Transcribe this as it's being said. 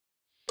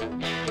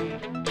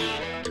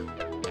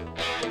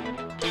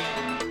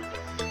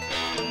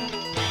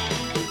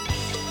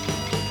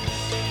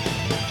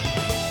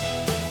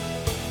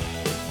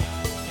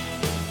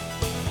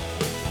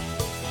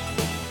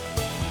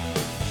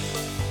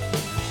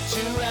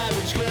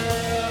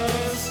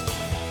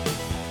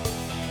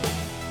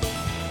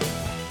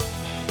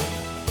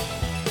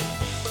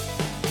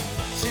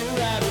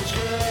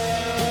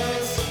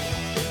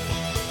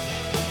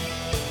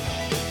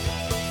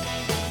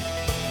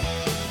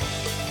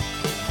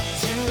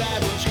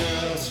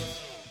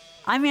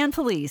I'm Ann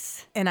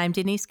Felice. And I'm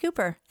Denise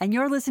Cooper. And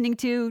you're listening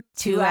to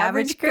Two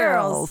Average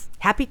Girls.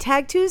 Happy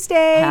Tag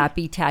Tuesday.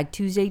 Happy Tag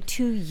Tuesday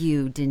to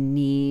you,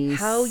 Denise.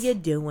 How you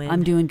doing?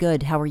 I'm doing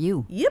good. How are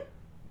you? Yep.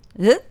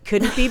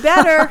 Couldn't be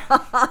better.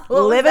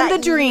 Living the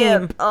dream.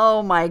 Yep.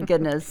 Oh, my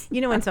goodness.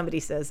 You know when somebody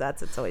says that,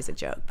 it's always a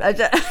joke.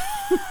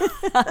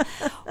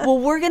 Well,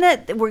 we're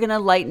gonna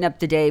lighten up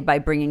the day by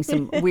bringing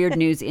some weird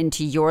news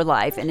into your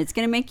life, and it's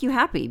gonna make you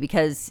happy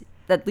because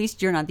at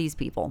least you're not these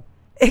people.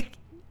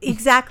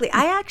 Exactly.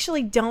 I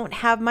actually don't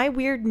have, my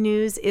weird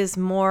news is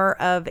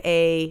more of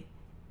a,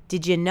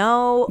 did you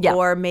know? Yeah.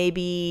 Or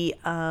maybe,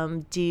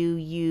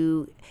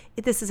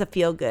 this is a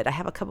feel good. I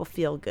have a couple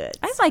feel goods.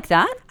 I like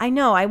that. I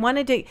know. It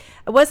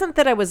wasn't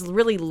that I was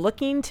really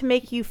looking to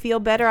make you feel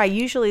better. I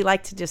usually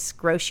like to just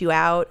gross you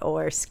out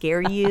or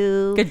scare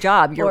you. Good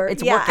job.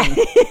 It's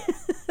working.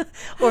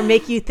 Or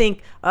make you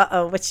think,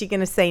 what's she going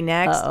to say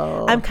next?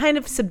 Uh-oh. I'm kind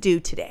of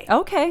subdued today.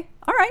 Okay.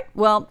 All right.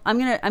 Well, I'm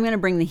gonna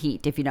bring the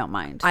heat if you don't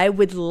mind. I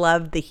would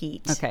love the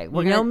heat. Okay.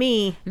 You know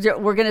me.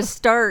 We're gonna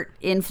start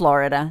in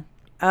Florida.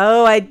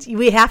 Oh,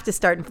 we have to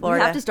start in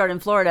Florida. We have to start in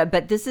Florida,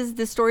 but this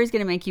story is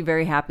going to make you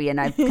very happy,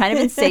 and I've kind of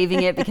been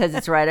saving it because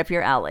it's right up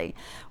your alley.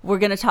 We're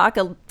going to talk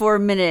for a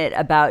minute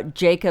about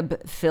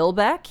Jacob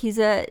Philbeck. He's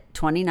a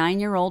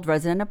 29-year-old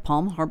resident of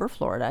Palm Harbor,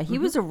 Florida. He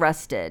was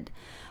arrested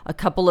a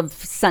couple of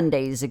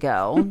Sundays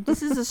ago.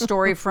 This is a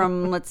story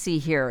from, let's see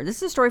here. This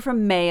is a story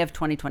from May of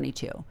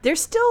 2022. They're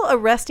still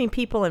arresting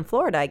people in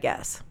Florida, I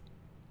guess.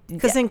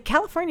 Because in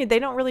California, they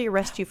don't really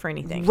arrest you for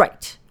anything.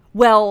 Right.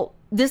 Well,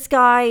 this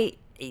guy...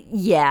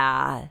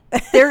 Yeah,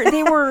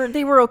 they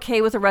were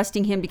okay with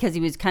arresting him because he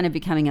was kind of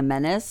becoming a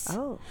menace.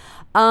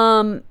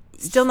 Oh,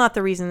 still not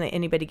the reason that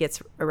anybody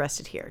gets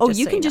arrested here. Oh,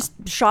 you can just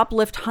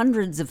shoplift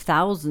hundreds of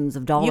thousands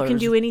of dollars. You can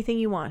do anything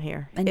you want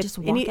here, and just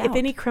walk out. If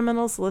any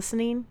criminals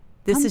listening,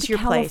 this is your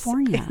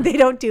California. place. They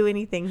don't do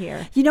anything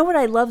here. You know what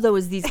I love though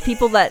is these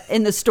people that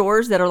in the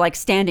stores that are like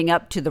standing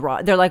up to the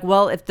raw. They're like,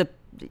 well, if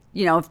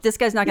this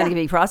guy's not going to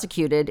be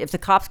prosecuted, if the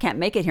cops can't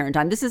make it here in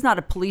time, this is not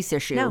a police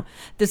issue. No.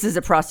 This is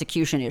a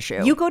prosecution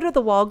issue. You go to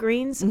the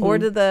Walgreens or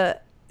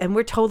to and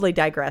we're totally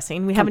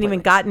digressing. We haven't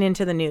even gotten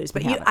into the news,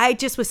 but I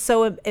just was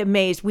so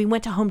amazed. We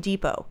went to Home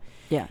Depot.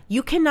 Yeah.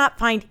 You cannot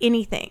find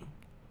anything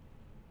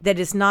that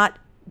is not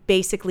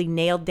basically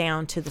nailed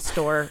down to the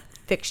store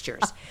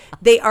fixtures.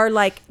 They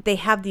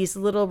have these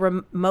little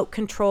remote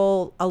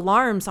control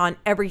alarms on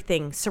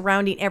everything,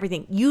 surrounding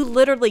everything. You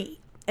literally...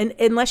 And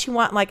unless you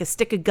want like a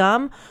stick of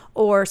gum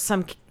or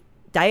some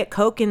Diet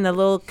Coke in the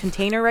little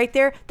container right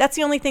there, that's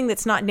the only thing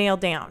that's not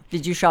nailed down.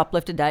 Did you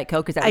shoplift a Diet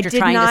Coke? Is that what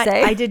you're trying to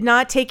say? I did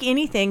not take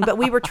anything, but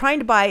we were trying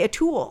to buy a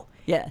tool.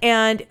 Yeah.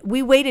 And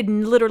we waited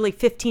literally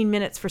 15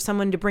 minutes for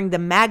someone to bring the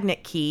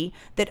magnet key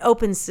that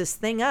opens this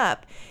thing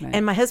up. Right.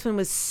 And my husband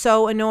was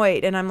so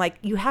annoyed. And I'm like,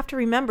 you have to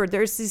remember,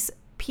 there's these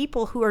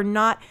people who are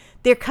not...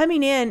 They're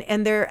coming in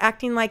and they're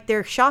acting like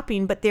they're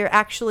shopping, but they're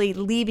actually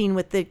leaving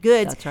with the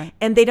goods. That's right.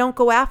 And they don't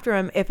go after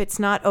them if it's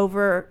not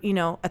over,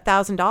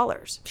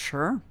 $1,000.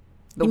 Sure.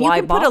 And you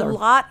can put a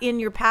lot in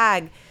your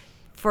bag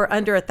for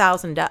under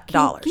 $1,000.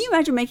 Can you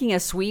imagine making a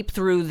sweep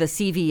through the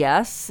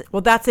CVS?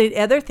 Well, that's the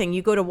other thing.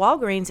 You go to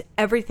Walgreens,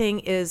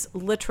 everything is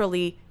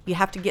literally, you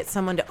have to get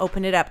someone to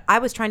open it up. I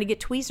was trying to get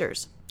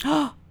tweezers.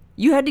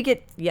 You had to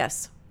get...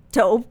 Yes.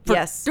 To open...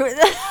 Yes.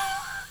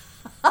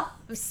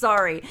 I'm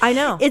sorry. I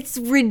know. It's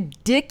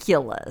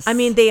ridiculous. I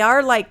mean, they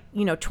are like,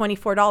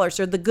 $24.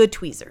 They're the good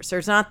tweezers.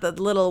 There's not the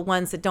little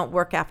ones that don't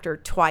work after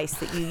twice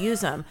that you use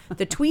them.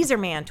 The Tweezer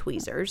Man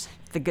tweezers.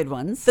 The good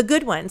ones. The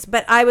good ones.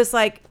 But I was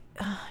like,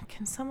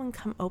 can someone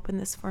come open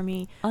this for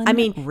me? Unreal. I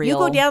mean, you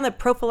go down the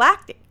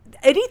prophylactic.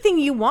 Anything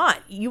you want.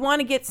 You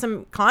want to get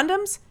some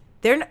condoms?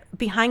 They're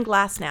behind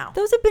glass now.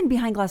 Those have been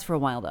behind glass for a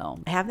while, though.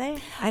 Have they?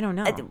 I don't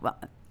know.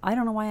 I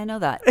don't know why I know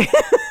that.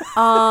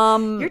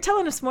 You're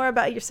telling us more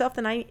about yourself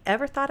than I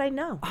ever thought I'd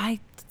know. I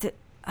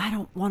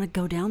don't want to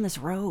go down this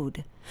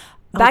road.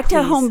 Back to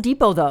please. Home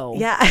Depot, though.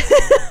 Yeah.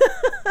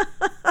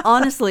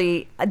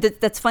 Honestly,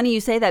 that's funny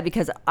you say that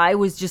because I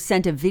was just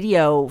sent a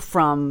video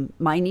from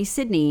my niece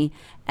Sydney,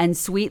 and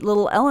sweet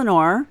little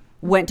Eleanor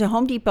went to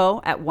Home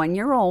Depot at 1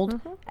 year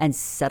old and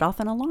set off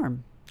an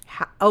alarm.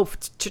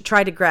 To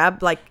try to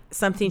grab like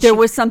something. There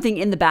was something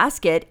in the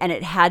basket and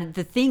it had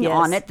the thing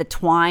on it, the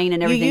twine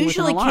and everything. You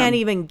usually can't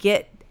even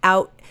get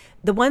out.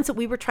 The ones that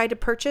we were trying to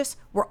purchase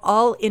were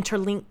all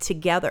interlinked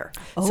together.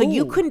 So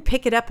you couldn't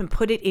pick it up and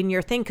put it in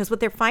your thing because what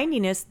they're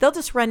finding is they'll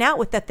just run out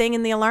with that thing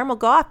and the alarm will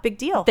go off. Big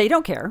deal. They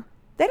don't care.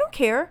 They don't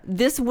care.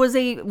 This was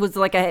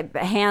like a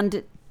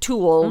hand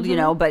tool, you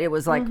know, but it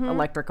was like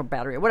electric or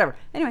battery or whatever.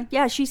 Anyway,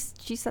 yeah, she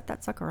set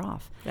that sucker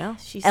off. Well,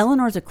 she's.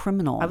 Eleanor's a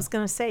criminal. I was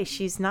going to say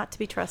she's not to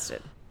be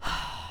trusted.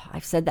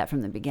 I've said that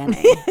from the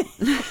beginning.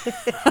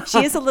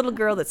 She is a little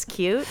girl that's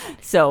cute.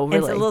 So And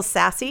really, it's a little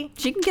sassy.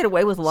 she can get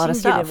away with a lot She of can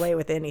stuff. get away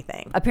with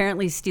anything.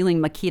 Apparently, stealing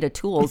Makita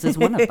tools is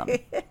one of them.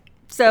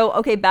 So,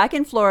 okay, back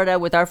in Florida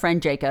with our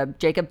friend Jacob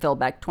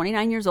Philbeck,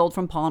 29 years old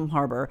from Palm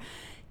Harbor.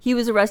 He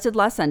was arrested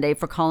last Sunday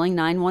for calling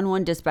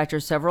 911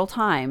 dispatchers several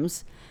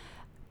times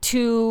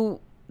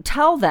to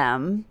tell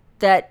them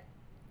that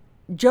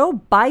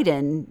Joe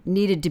Biden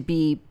needed to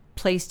be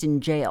placed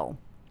in jail.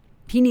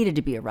 He needed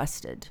to be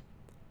arrested.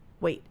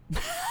 Wait.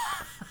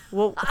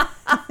 Well,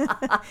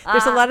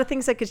 there's a lot of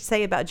things I could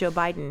say about Joe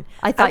Biden.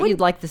 I thought you'd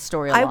like this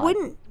story a lot. I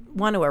wouldn't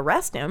want to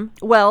arrest him.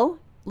 Well,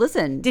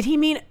 listen. Did he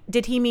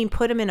mean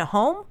put him in a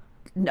home?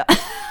 No.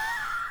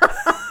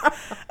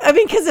 I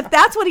mean, because if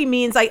that's what he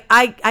means,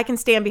 I can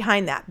stand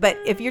behind that. But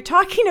if you're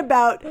talking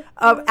about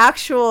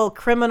actual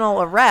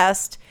criminal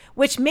arrest,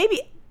 which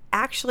maybe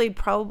actually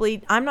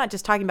probably, I'm not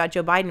just talking about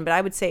Joe Biden, but I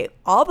would say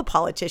all the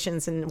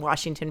politicians in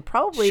Washington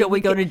probably. Shall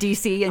we go to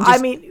D.C. and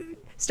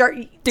just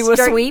do a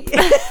sweep?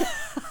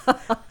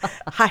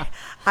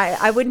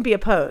 I wouldn't be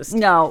opposed.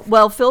 No.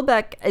 Well,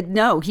 Philbeck,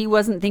 no, he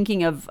wasn't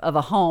thinking of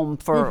a home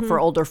for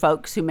older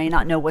folks who may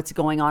not know what's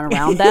going on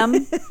around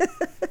them.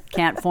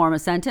 Can't form a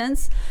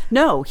sentence.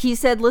 No, he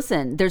said,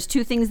 listen, there's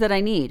two things that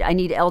I need. I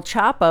need El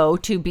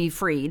Chapo to be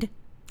freed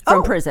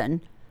from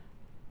prison.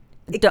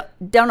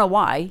 Don't know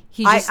why.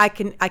 I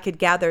could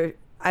gather.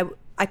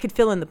 I could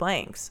fill in the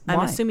blanks.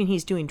 I'm assuming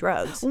he's doing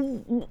drugs.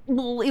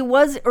 Well, it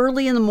was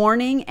early in the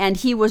morning and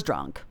he was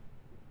drunk.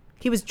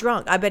 He was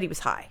drunk. I bet he was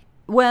high.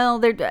 Well,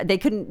 they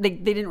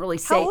didn't really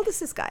say. How old is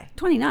this guy?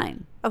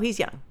 29. Oh, he's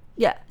young.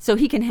 Yeah, so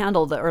he can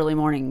handle the early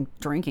morning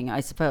drinking, I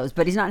suppose,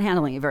 but he's not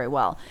handling it very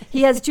well.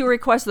 He has two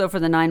requests, though, for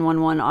the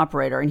 911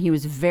 operator, and he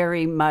was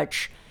very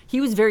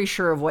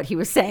sure of what he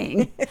was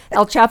saying.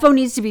 El Chapo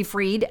needs to be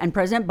freed, and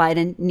President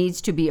Biden needs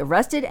to be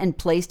arrested and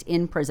placed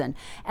in prison.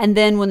 And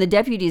then when the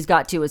deputies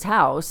got to his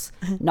house,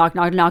 knock,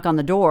 knock, knock on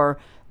the door,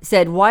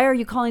 said, why are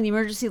you calling the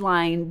emergency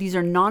line? These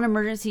are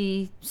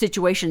non-emergency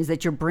situations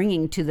that you're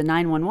bringing to the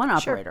 911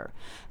 operator.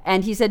 Sure.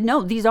 And he said,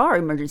 no, these are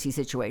emergency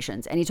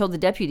situations. And he told the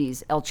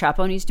deputies, El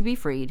Chapo needs to be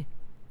freed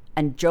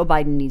and Joe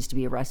Biden needs to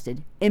be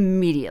arrested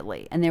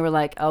immediately. And they were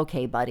like,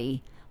 okay,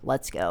 buddy,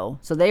 let's go.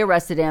 So they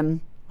arrested him.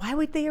 Why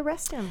would they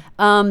arrest him?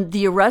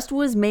 The arrest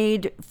was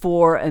made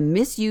for a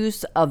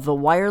misuse of the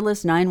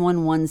wireless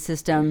 911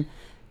 system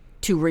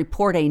to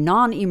report a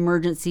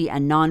non-emergency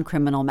and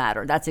non-criminal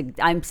matter.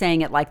 I'm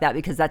saying it like that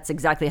because that's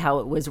exactly how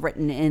it was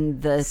written in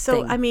the thing.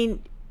 So, I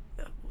mean,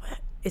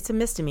 it's a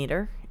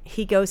misdemeanor.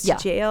 He goes to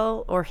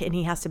jail and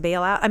he has to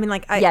bail out. I mean,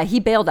 he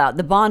bailed out.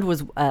 The bond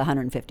was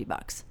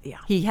 $150. Yeah.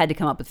 He had to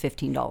come up with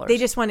 $15. They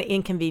just want to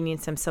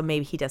inconvenience him so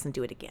maybe he doesn't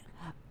do it again.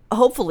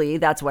 Hopefully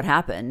that's what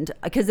happened,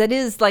 because it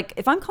is like,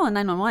 if I'm calling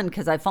 911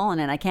 because I've fallen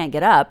and I can't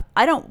get up,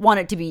 I don't want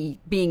it to be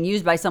being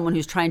used by someone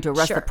who's trying to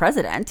arrest the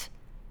president.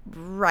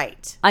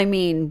 Right. I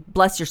mean,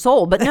 bless your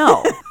soul, but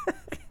no.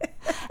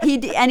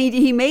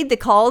 He made the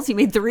calls. He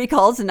made 3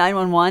 calls to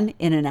 911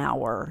 in an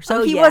hour.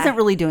 So he wasn't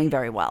really doing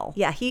very well.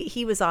 Yeah,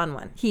 he was on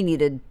one. He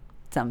needed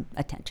some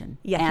attention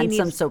and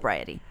some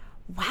sobriety.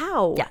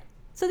 Wow. Yeah.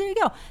 So there you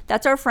go.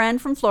 That's our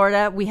friend from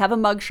Florida. We have a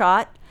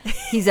mugshot.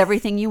 He's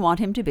everything you want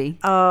him to be.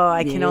 Oh,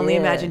 I can only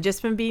imagine,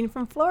 just from being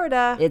from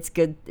Florida. It's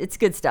good. It's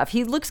good stuff.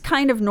 He looks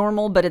kind of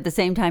normal, but at the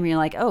same time, you're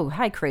like, oh,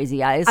 hi,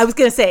 crazy eyes. I was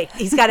going to say,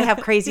 he's got to have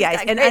crazy eyes.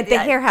 And the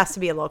hair has to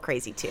be a little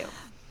crazy, too.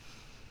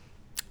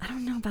 I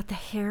don't know about the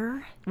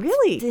hair.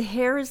 Really? The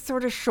hair is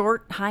sort of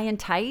short, high and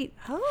tight.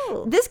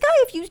 Oh. This guy,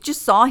 if you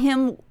just saw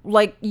him,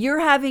 like you're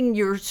having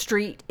your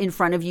street in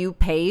front of you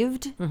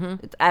paved,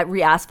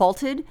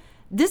 re-asphalted,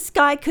 this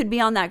guy could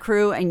be on that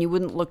crew and you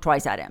wouldn't look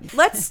twice at him.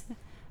 Let's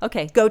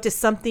go to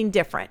something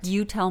different.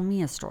 You tell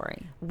me a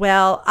story.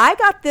 Well, I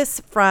got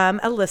this from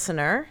a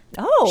listener.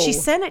 Oh. She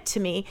sent it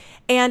to me,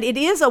 and it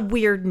is a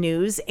weird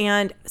news,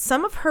 and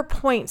some of her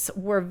points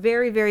were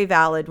very, very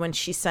valid when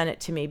she sent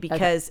it to me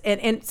because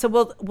and so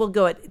we'll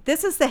go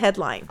this is the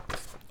headline,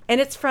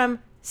 and it's from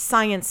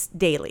Science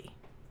Daily.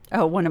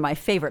 Oh, one of my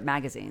favorite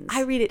magazines.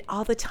 I read it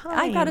all the time.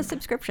 I got a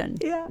subscription.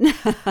 Yeah.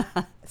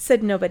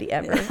 Said nobody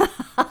ever.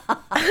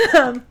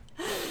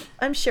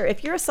 I'm sure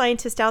if you're a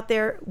scientist out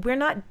there, we're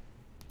not.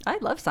 I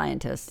love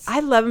scientists. I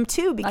love them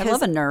too because I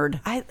love a nerd.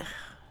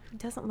 Who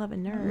doesn't love a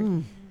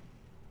nerd?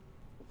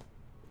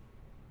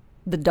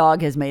 The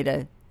dog has made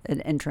an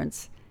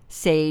entrance.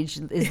 Sage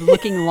is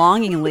looking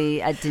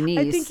longingly at Denise.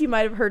 I think you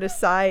might have heard a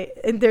sigh,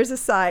 and there's a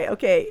sigh.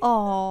 Okay.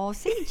 Oh,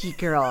 Sagey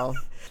girl.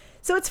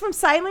 So it's from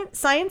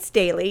Science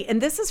Daily,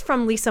 and this is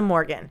from Lisa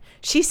Morgan.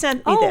 She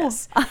sent me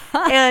this,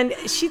 and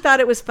she thought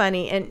it was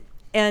funny,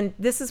 and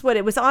this is what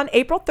it was on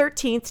April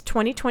 13th,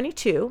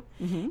 2022.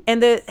 Mm-hmm.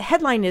 And the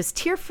headline is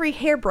Tear-Free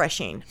Hair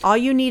Brushing. All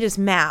you need is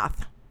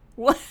math.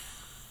 What?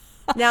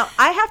 Now,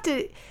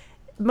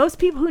 most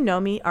people who know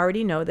me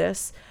already know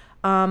this.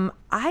 I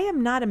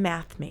am not a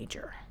math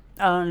major.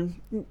 I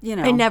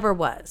never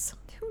was.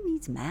 Who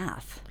needs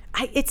math?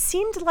 it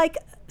seemed like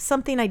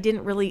something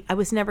I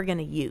was never going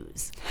to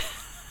use.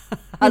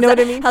 You know what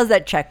I mean? How's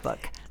that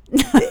checkbook?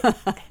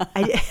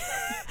 I,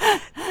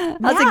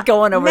 How's it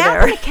going over math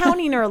there? and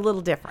accounting are a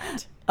little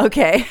different.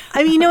 Okay.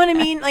 I mean, you know what I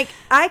mean? Like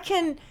I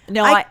can.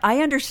 No,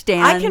 I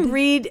understand. I can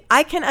read.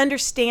 I can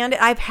understand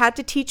it. I've had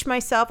to teach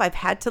myself. I've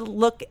had to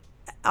look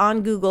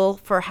on Google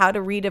for how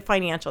to read a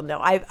financial. No,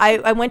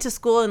 I went to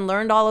school and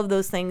learned all of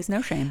those things.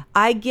 No shame.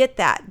 I get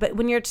that. But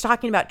when you're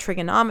talking about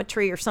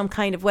trigonometry or some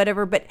kind of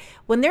whatever, but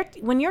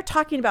when you're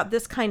talking about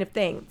this kind of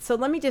thing, so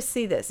let me just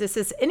see this. This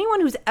is anyone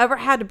who's ever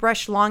had to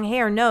brush long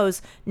hair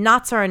knows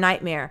knots are a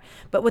nightmare.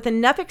 But with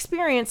enough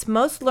experience,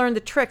 most learn the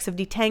tricks of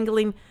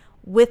detangling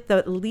with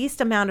the least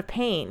amount of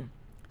pain.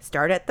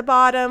 Start at the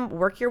bottom,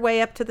 work your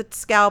way up to the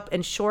scalp,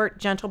 and short,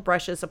 gentle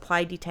brushes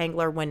apply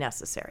detangler when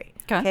necessary.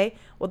 Okay.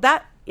 Well,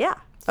 yeah.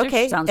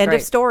 Okay. Sounds End great.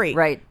 of story.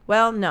 Right.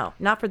 Well, no,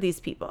 not for these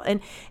people.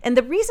 And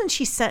the reason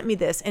she sent me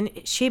this, and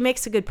she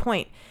makes a good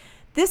point.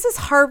 This is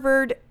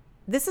Harvard.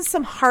 This is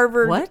some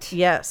Harvard. What?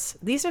 Yes.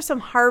 These are some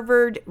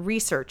Harvard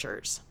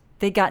researchers.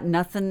 They got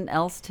nothing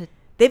else to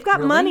They've got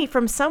Really? money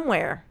from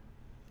somewhere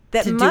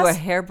that do a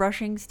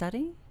hairbrushing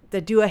study?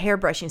 do a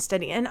hairbrushing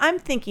study. And I'm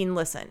thinking,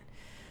 listen,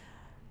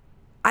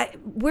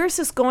 where's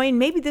this going?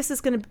 Maybe this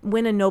is going to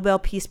win a Nobel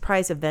Peace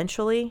Prize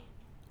eventually.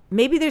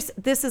 Maybe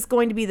this is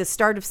going to be the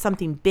start of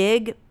something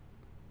big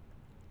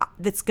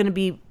that's going to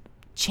be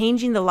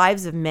changing the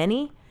lives of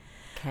many.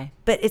 Okay.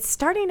 But it's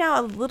starting out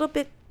a little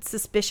bit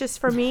suspicious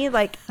for me.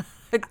 Like,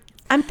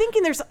 I'm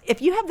thinking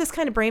if you have this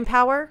kind of brain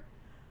power,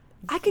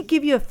 I could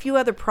give you a few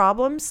other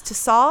problems to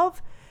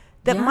solve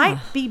that Yeah. might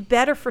be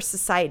better for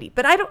society.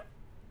 But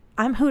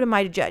who am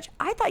I to judge?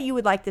 I thought you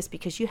would like this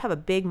because you have a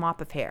big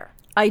mop of hair.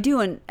 I do,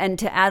 and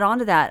to add on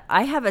to that,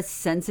 I have a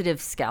sensitive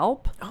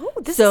scalp. Oh,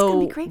 this is gonna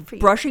be great for you.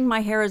 Brushing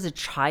my hair as a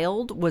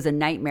child was a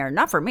nightmare,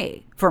 not for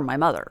me, for my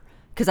mother,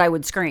 because I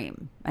would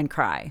scream and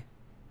cry.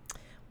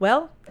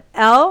 Well,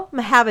 L.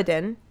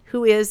 Mahabadan,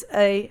 who is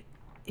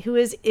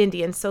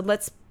Indian, so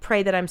let's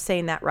pray that I'm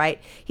saying that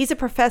right. He's a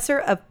professor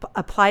of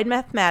applied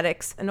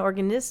mathematics and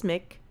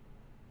organismic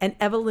and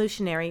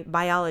evolutionary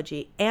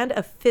biology and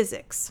of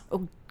physics.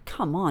 Oh,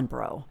 come on,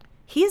 bro.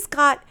 He's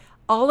got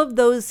all of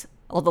those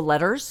All the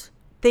letters?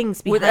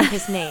 things behind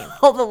his name.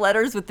 All the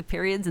letters with the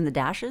periods and the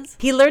dashes?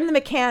 He learned the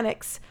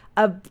mechanics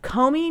of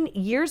combing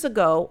years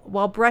ago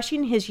while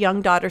brushing his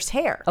young daughter's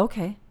hair.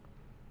 Okay.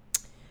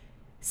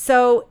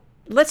 So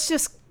let's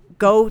just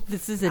go.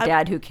 This is a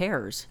dad who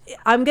cares.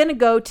 I'm going to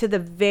go to the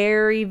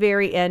very,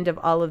 very end of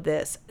all of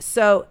this.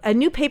 So a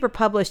new paper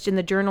published in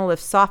the Journal of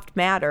Soft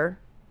Matter,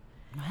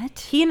 What?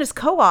 he and his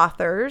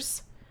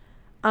co-authors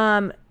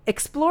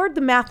explored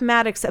the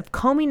mathematics of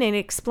combing and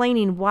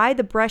explaining why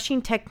the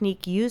brushing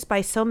technique used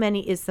by so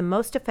many is the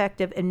most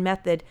effective and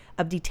method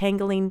of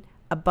detangling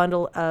a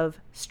bundle of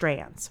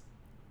strands.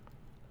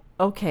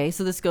 Okay,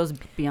 so this goes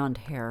beyond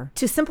hair.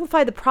 To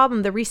simplify the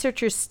problem, the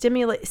researchers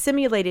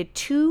simulated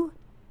two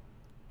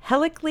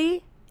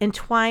helically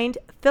entwined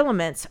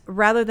filaments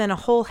rather than a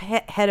whole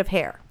head of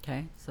hair.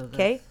 Okay, so this.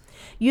 Okay.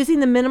 Using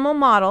the minimal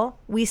model,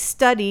 we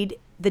studied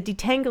the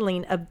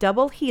detangling of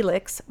double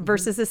helix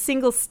versus a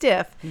single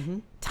stiff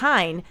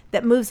tine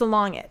that moves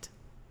along it,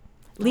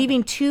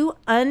 leaving two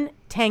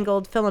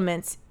untangled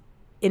filaments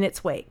in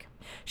its wake.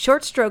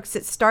 Short strokes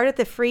that start at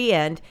the free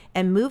end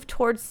and move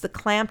towards the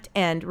clamped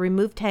end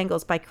remove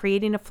tangles by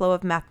creating a flow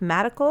of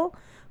mathematical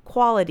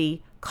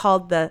quality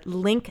called the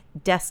link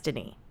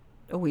destiny.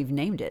 Oh, we've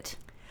named it.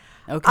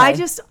 Okay.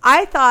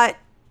 I thought,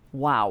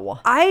 Wow.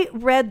 I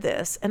read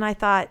this and I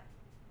thought,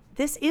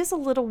 this is a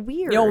little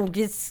weird. No,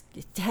 it's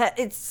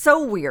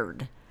so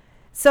weird.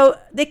 So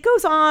it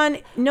goes on.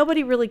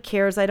 Nobody really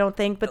cares, I don't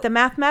think. But the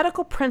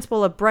mathematical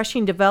principle of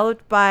brushing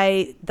developed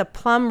by the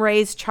Plum,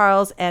 Rays,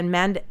 Charles, and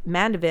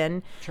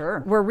Mandevin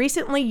Sure. were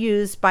recently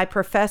used by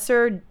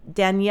Professor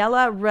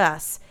Daniela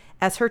Russ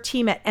as her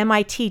team at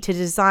MIT to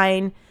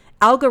design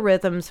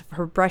algorithms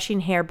for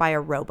brushing hair by a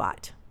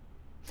robot.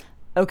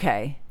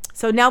 Okay.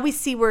 So now we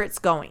see where it's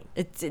going.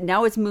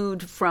 Now it's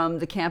moved from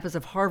the campus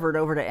of Harvard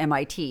over to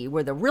MIT,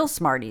 where the real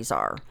smarties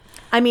are.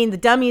 I mean, the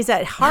dummies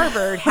at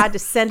Harvard had to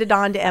send it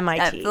on to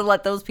MIT. To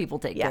let those people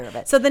take care of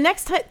it. So the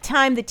next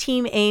time the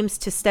team aims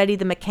to study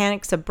the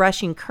mechanics of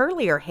brushing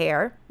curlier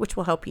hair, which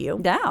will help you,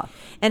 Yeah.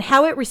 and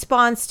how it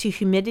responds to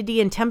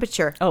humidity and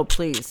temperature. Oh,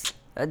 please.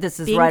 This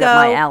is right up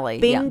my alley.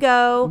 Yeah.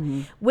 Bingo.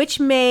 Which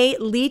may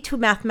lead to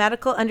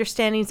mathematical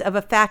understandings of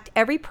a fact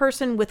every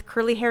person with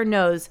curly hair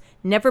knows: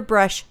 never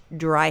brush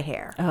dry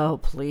hair. Oh,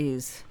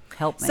 please.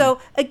 Help me. So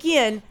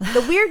again,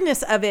 the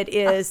weirdness of it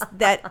is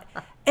that,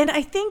 and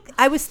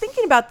I was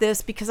thinking about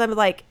this because I'm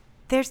like,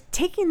 there's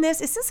taking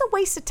this. Is this a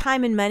waste of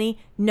time and money?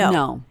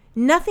 No.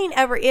 Nothing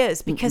ever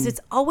is, because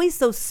it's always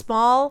those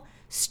small,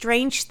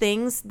 strange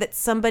things that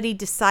somebody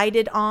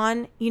decided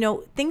on. You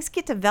know, things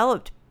get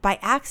developed by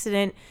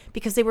accident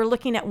because they were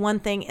looking at one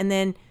thing and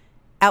then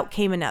out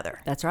came another.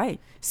 That's right.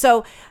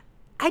 So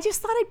I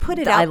just thought I'd put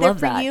it I out there love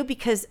for that. you,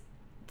 because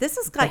this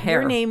has got hair.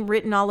 your name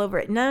written all over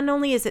it. Not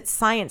only is it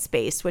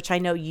science-based, which I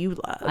know you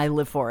love, I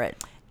live for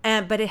it.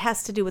 but it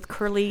has to do with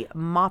curly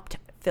mopped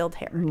filled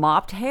hair.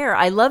 Mopped hair.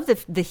 I love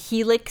the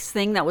helix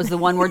thing. That was the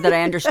one word that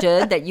I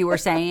understood that you were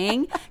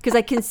saying, because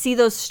I can see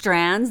those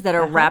strands that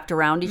are wrapped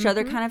around each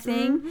other, kind of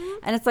thing.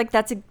 And it's like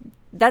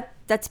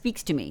that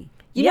speaks to me.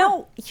 You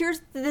know,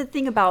 here's the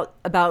thing about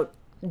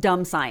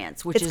dumb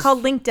science, which It's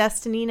called Link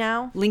Destiny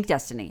now. Link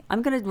Destiny.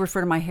 I'm going to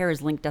refer to my hair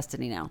as Link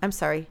Destiny now. I'm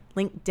sorry,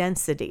 Link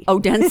Density. Oh,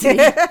 density.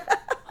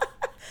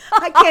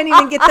 I can't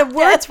even get the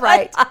words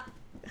right.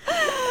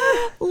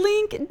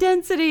 Link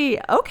density.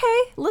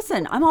 Okay,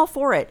 listen, I'm all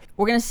for it.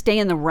 We're going to stay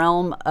in the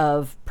realm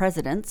of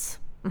presidents.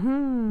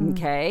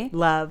 Okay.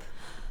 Love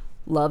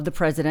the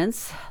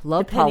presidents.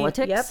 Love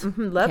politics. Yep.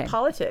 Love Okay.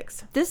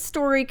 politics. This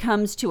story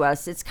comes to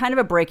us. It's kind of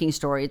a breaking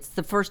story. It's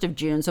the 1st of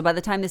June. So by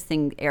the time this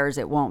thing airs,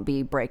 it won't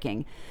be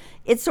breaking.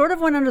 It sort of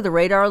went under the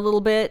radar a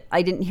little bit.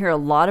 I didn't hear a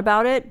lot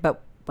about it,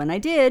 but when I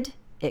did,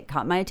 it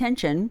caught my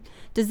attention.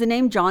 Does the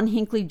name John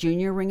Hinckley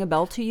Jr. ring a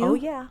bell to you? Oh,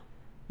 yeah.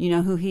 You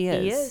know who he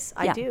is? He is.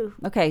 I do.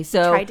 Okay,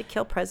 so Tried to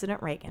kill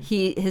President Reagan.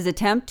 his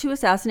attempt to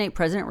assassinate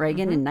President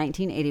Reagan in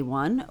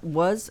 1981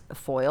 was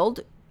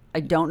foiled.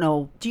 I don't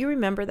know. Do you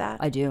remember that?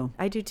 I do.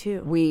 I do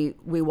too. We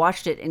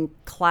watched it in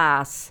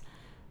class,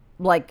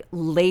 like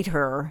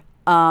later,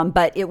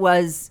 but it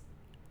was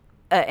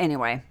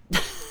anyway.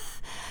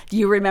 Do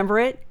you remember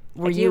it?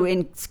 Were you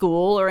in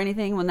school or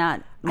anything when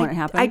it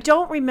happened? I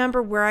don't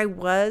remember where I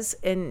was,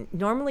 and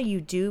normally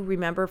you do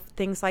remember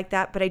things like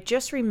that, but I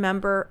just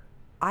remember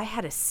I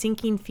had a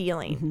sinking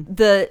feeling.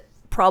 The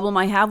problem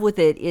I have with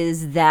it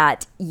is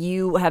that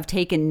you have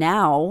taken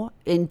now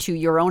into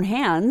your own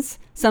hands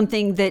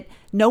something that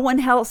no one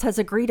else has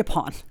agreed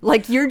upon.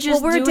 Like, you're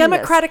just Well, we're a doing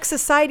democratic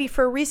society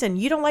for a reason.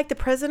 You don't like the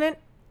president?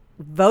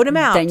 Vote him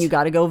out. Then you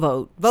got to go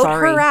vote. Vote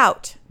Sorry. her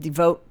out.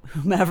 Vote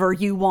whomever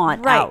you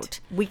want Right. out.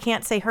 We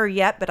can't say her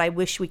yet, but I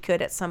wish we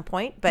could at some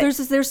point. But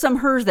There's some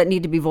hers that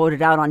need to be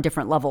voted out on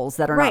different levels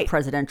that are not Right.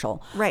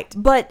 presidential. Right.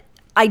 But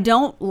I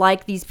don't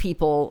like these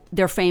people.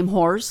 They're fame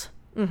whores.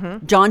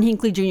 John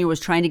Hinckley Jr. was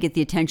trying to get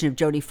the attention of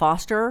Jodie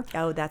Foster,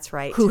 oh, that's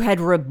right. who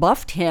had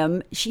rebuffed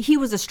him. He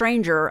was a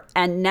stranger,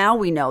 and now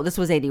we know, this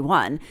was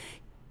 81.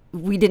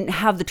 We didn't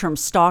have the term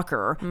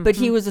stalker, but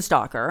he was a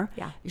stalker.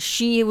 Yeah.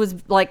 She was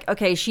like,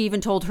 okay, she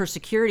even told her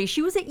security.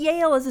 She was at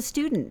Yale as a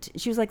student.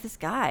 She was like, this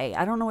guy,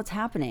 I don't know what's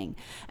happening.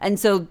 And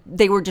so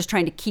they were just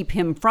trying to keep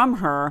him from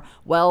her.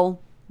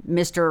 Well,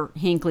 Mr.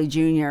 Hinckley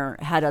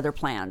Jr. had other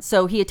plans.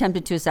 So he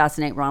attempted to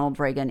assassinate Ronald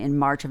Reagan in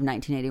March of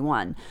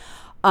 1981.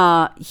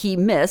 He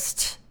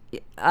missed.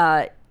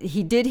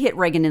 He did hit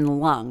Reagan in the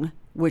lung,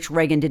 which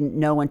Reagan didn't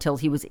know until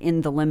he was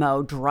in the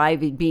limo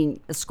driving,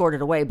 being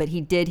escorted away. But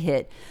he did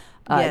hit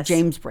Yes.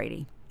 James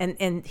Brady.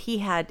 And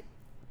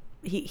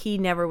he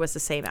never was the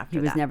same after that.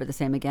 He was never the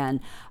same again.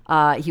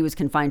 He was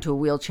confined to a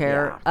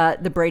wheelchair.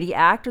 The Brady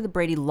Act, or the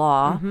Brady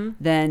Law,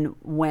 then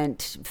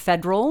went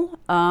federal,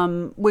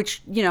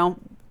 which,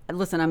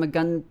 listen, I'm a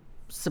gun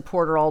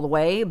supporter all the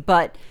way,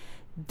 but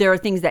there are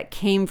things that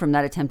came from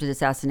that attempted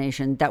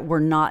assassination that were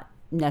not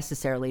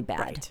necessarily bad.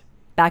 Right.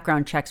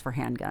 Background checks for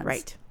handguns.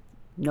 Right.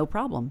 No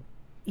problem.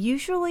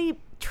 Usually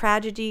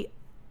tragedy,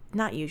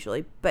 not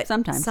usually, but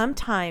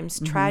sometimes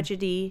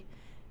tragedy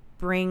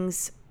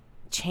brings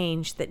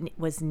change that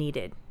was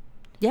needed.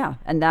 Yeah,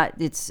 and that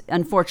it's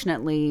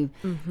unfortunately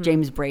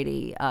James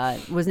Brady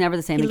was never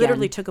the same He again.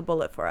 literally took a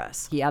bullet for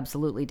us. He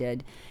absolutely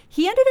did.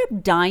 He ended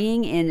up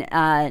dying in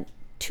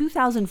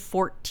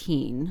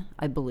 2014,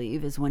 I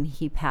believe, is when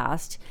he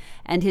passed,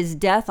 and his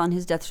death on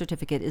his death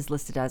certificate is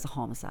listed as a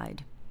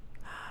homicide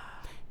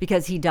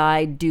because he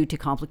died due to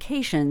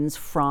complications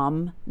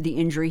from the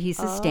injury he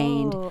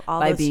sustained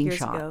by being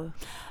shot. Ago.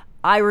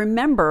 I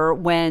remember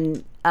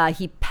when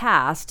he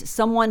passed,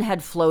 someone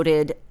had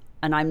floated,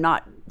 and I'm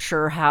not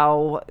sure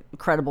how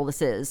credible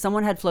this is,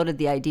 someone had floated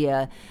the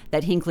idea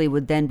that Hinckley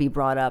would then be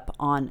brought up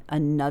on a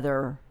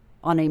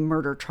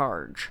murder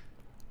charge,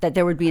 that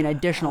there would be an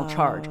additional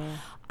charge.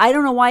 I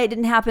don't know why it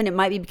didn't happen. It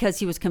might be because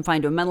he was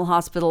confined to a mental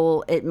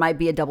hospital. It might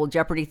be a double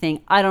jeopardy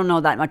thing. I don't know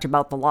that much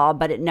about the law,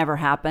 but it never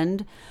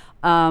happened.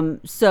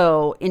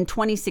 So in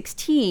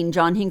 2016,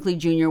 John Hinckley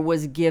Jr.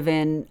 was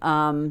given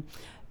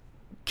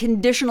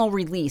conditional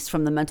release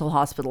from the mental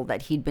hospital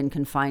that he'd been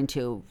confined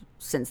to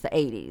since the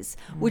 80s,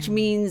 which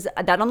means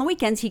that on the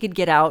weekends he could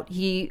get out.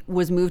 He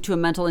was moved to a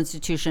mental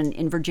institution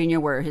in Virginia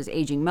where his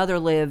aging mother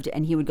lived,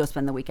 and he would go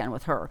spend the weekend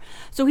with her.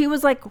 So he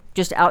was like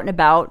just out and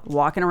about,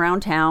 walking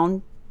around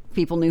town.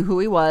 People knew who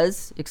he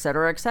was, et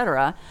cetera, et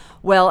cetera.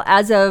 Well,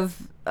 as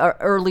of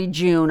early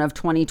June of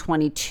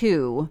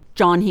 2022,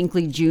 John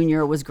Hinckley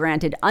Jr. was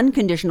granted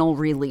unconditional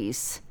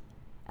release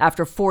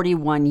after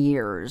 41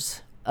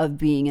 years of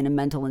being in a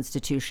mental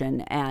institution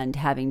and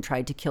having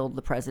tried to kill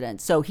the president.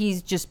 So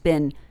he's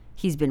been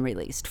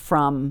released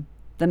from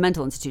the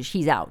mental institution.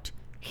 He's out.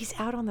 He's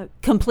out on the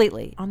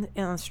Completely. on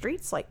the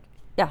streets. Like,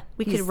 Yeah.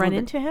 we could run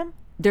into him.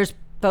 There's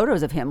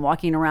photos of him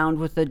walking around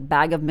with a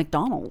bag of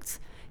McDonald's.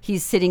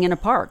 He's sitting in a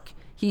park.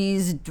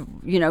 He's,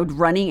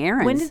 running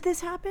errands. When did this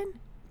happen?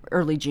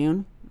 Early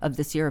June of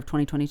this year of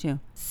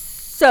 2022.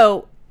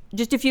 So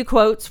just a few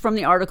quotes from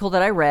the article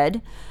that I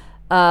read.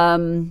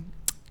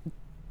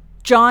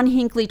 John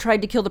Hinckley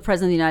tried to kill the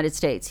President of the United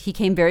States. He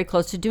came very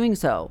close to doing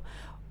so.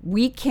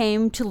 We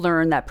came to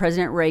learn that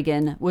President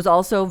Reagan was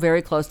also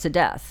very close to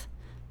death.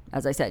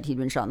 As I said, he'd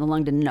been shot in the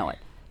lung, didn't know it.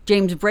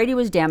 James Brady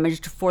was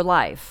damaged for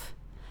life.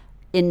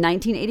 In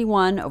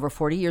 1981, over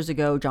 40 years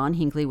ago, John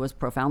Hinckley was a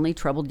profoundly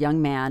troubled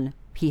young man.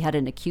 He had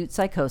an acute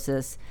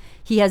psychosis.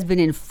 He has been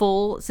in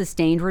full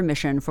sustained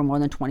remission for more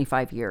than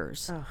 25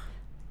 years. Ugh.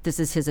 This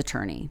is his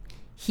attorney.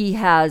 He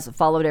has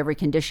followed every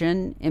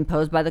condition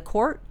imposed by the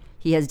court.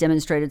 He has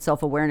demonstrated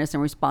self-awareness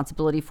and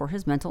responsibility for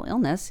his mental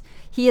illness.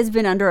 He has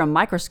been under a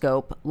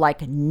microscope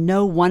like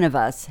no one of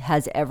us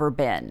has ever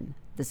been.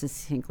 This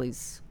is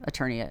Hinckley's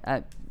attorney,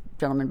 a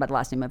gentleman by the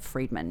last name of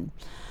Friedman.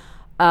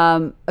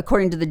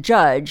 According to the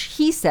judge,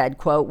 he said,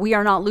 quote, "We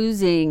are not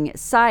losing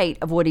sight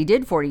of what he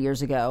did 40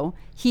 years ago.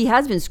 He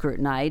has been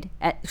scrutinized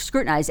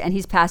and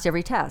he's passed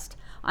every test.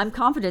 I'm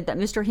confident that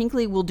Mr.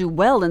 Hinckley will do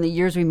well in the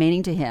years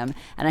remaining to him,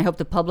 and I hope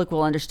the public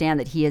will understand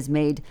that he has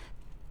made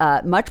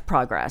much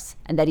progress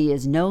and that he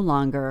is no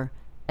longer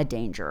a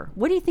danger."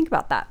 What do you think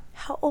about that?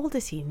 How old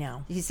is he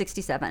now? He's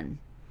 67.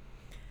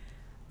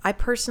 I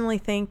personally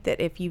think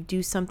that if you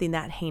do something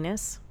that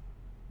heinous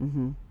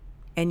and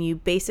you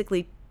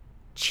basically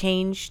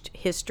changed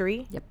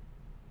history, yep,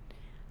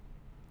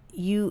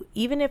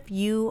 even if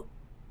you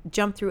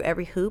jump through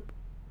every hoop,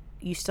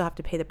 you still have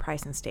to pay the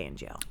price and stay in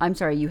jail. I'm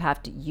sorry,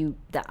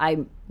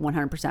 I'm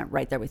 100%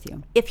 right there with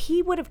you. If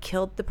he would have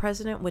killed the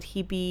president, would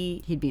he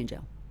be? He'd be in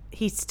jail.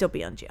 He'd still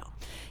be in jail.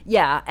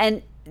 Yeah,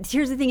 and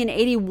here's the thing, in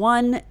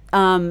 81,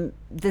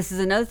 this is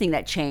another thing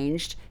that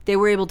changed. They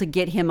were able to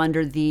get him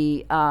under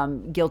the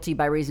guilty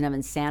by reason of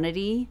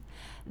insanity.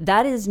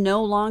 That is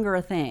no longer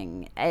a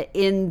thing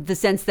in the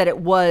sense that it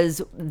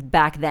was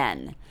back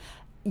then.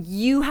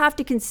 You have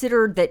to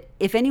consider that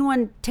if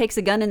anyone takes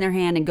a gun in their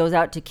hand and goes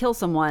out to kill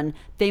someone,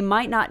 they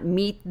might not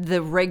meet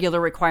the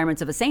regular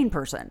requirements of a sane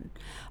person.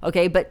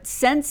 Okay, but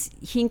since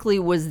Hinckley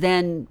was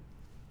then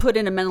put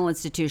in a mental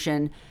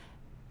institution,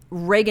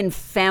 Reagan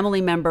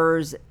family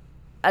members,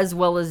 as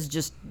well as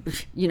just,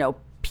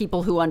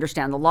 people who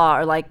understand the law,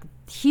 are like,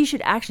 he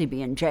should actually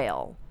be in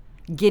jail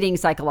getting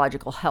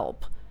psychological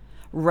help,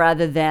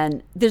 rather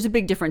than, there's a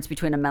big difference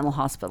between a mental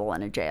hospital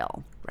and a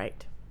jail.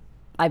 Right.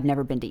 I've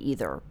never been to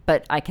either,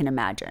 but I can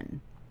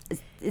imagine.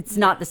 It's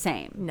not the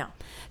same. No.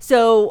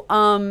 So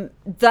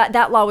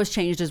that law was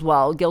changed as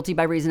well. Guilty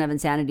by reason of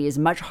insanity is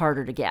much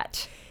harder to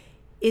get.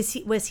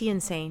 Was he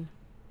insane?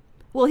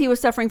 Well, he was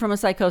suffering from a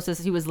psychosis.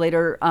 He was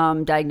later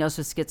diagnosed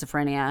with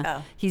schizophrenia.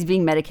 Oh. He's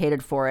being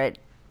medicated for it.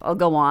 I'll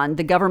go on.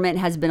 The government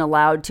has been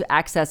allowed to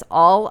access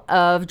all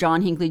of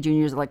John Hinckley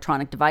Jr.'s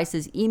electronic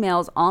devices,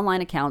 emails,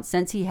 online accounts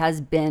since he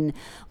has been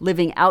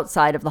living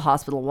outside of the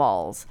hospital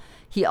walls.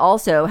 He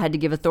also had to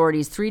give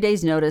authorities 3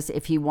 days notice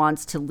if he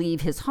wants to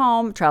leave his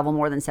home, travel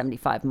more than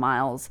 75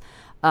 miles.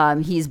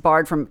 He's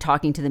barred from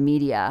talking to the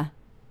media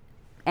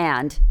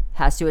and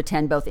has to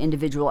attend both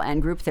individual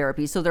and group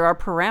therapy. So there are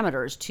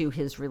parameters to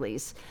his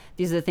release.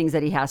 These are the things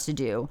that he has to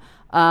do.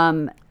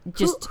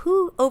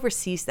 Who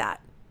oversees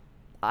that?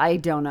 I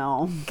don't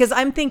know. Because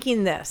I'm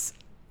thinking this.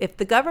 If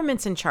the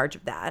government's in charge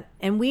of that,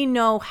 and we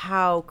know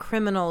how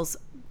criminals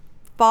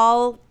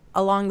fall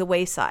along the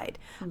wayside,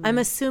 I'm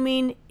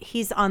assuming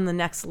he's on the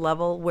next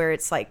level where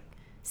it's like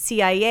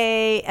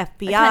CIA,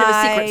 FBI, kind of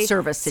a Secret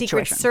Service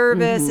Secret situation.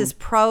 Service is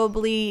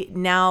probably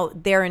now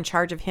they're in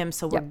charge of him,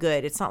 so we're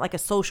good. It's not like a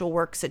social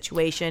work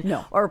situation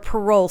or a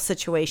parole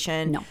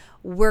situation. No.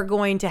 We're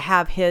going to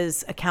have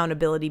his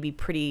accountability be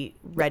pretty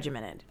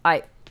regimented.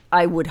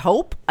 I would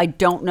hope. I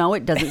don't know.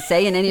 It doesn't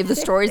say in any of the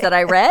stories that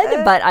I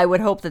read, but I would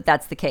hope that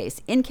that's the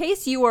case. In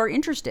case you are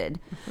interested,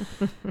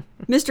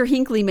 Mr.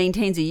 Hinckley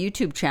maintains a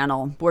YouTube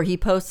channel where he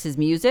posts his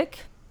music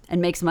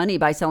and makes money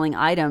by selling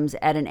items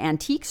at an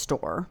antique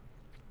store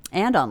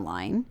and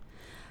online.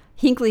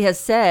 Hinckley has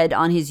said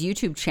on his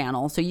YouTube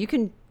channel, so you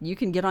can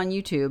get on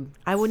YouTube.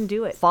 I wouldn't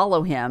do it.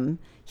 Follow him.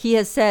 He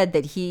has said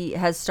that he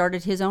has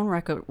started his own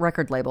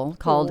record label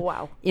called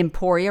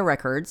Emporia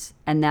Records,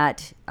 and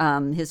that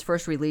his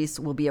first release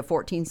will be a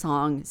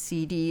 14-song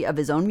CD of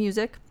his own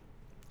music.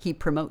 He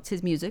promotes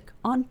his music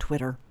on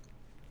Twitter.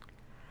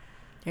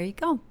 There you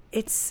go.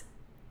 It's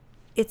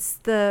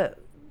the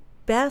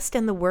best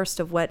and the worst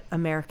of what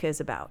America is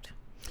about.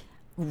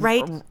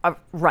 Right?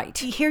 Right.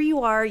 Here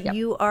you are. Yep.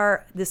 You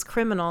are this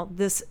criminal,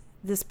 this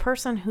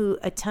person who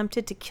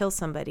attempted to kill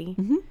somebody.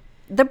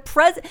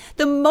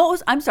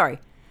 Mm-hmm. I'm sorry.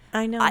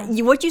 I know.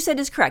 What you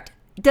said is correct.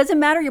 It doesn't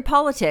matter your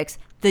politics.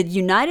 The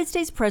United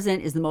States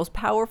president is the most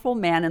powerful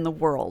man in the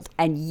world.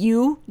 And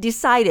you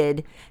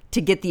decided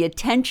to get the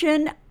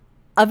attention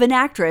of an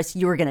actress.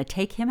 You were going to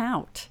take him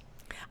out.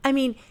 I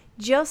mean,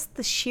 just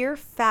the sheer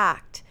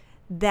fact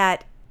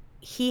that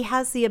he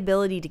has the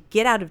ability to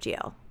get out of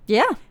jail.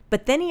 Yeah.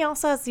 But then he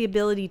also has the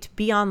ability to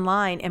be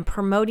online and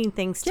promoting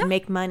things to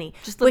make money.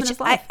 Just living his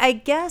life. I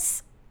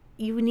guess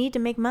you need to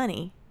make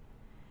money.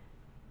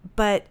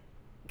 But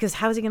because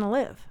how is he going to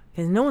live?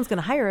 Because no one's going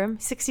to hire him.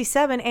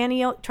 67, and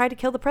he tried to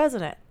kill the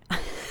president.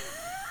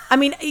 I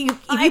mean,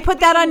 if you put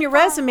that on your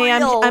resume,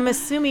 I'm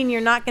assuming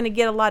you're not going to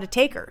get a lot of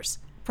takers.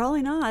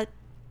 Probably not.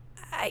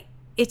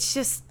 it's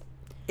just,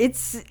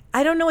 It's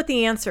I don't know what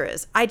the answer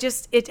is. I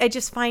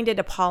just find it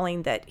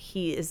appalling that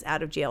he is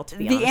out of jail, to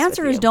be honest the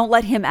answer with is you. don't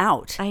let him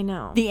out. I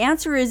know. The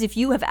answer is if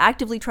you have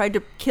actively tried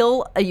to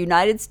kill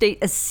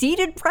a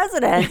seated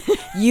president,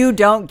 you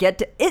don't get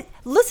to it.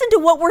 Listen to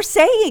what we're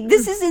saying.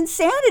 This is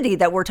insanity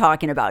that we're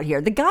talking about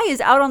here. The guy is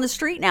out on the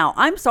street now.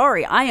 I'm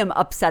sorry. I am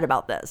upset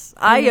about this.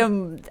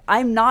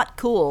 I'm not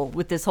cool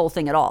with this whole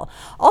thing at all.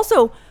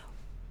 Also,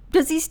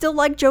 does he still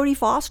like Jodie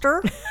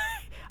Foster?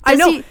 I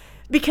know. he-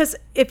 Because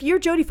if you're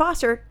Jodie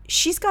Foster,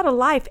 she's got a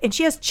life and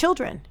she has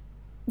children.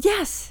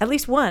 Yes. At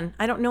least one.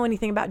 I don't know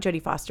anything about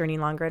Jodie Foster any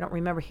longer. I don't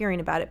remember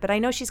hearing about it, but I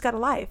know she's got a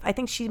life. I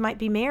think she might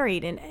be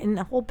married and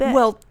a whole bit.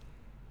 Well,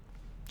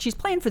 she's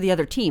playing for the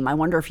other team. I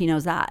wonder if he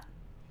knows that.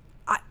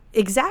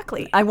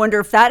 Exactly. I wonder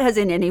if that has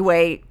in any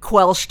way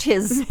quelched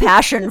his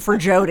passion for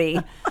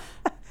Jodie.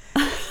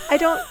 I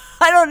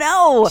don't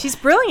know. She's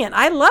brilliant.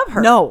 I love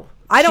her. No,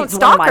 I don't she's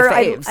one of stalk my her.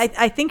 faves.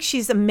 I think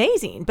she's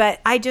amazing, but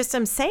I just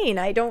am saying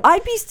I don't.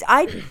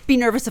 I'd be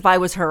nervous if I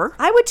was her.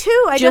 I would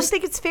too. I Just- don't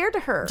think it's fair to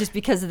her. Just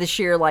because of the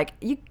sheer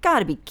you got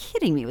to be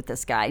kidding me with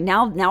this guy.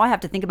 Now I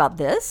have to think about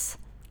this.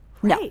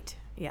 No. right.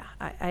 Yeah,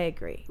 I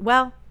agree.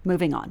 Well,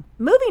 Moving on,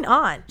 moving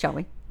on. shall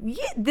we?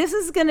 Yeah, this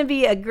is going to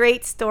be a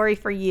great story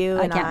for you.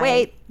 I and can't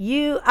wait.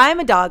 I'm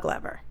a dog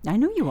lover. I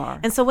know you are.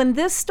 And so when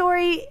this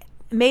story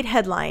made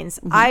headlines,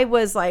 I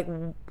was like,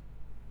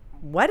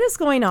 what is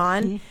going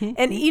on?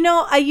 And,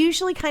 I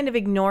usually kind of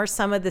ignore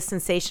some of the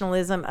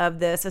sensationalism of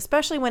this,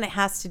 especially when it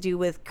has to do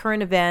with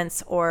current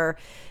events or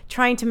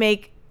trying to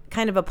make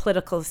kind of a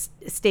political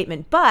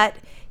statement. But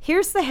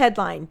here's the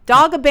headline: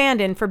 Dog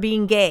abandoned for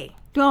being gay.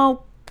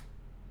 No,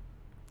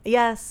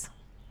 Yes.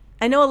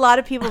 I know a lot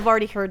of people have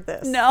already heard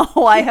this. no,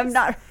 I have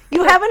not.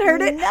 You haven't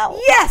heard it?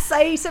 No. Yes,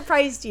 I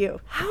surprised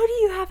you. How do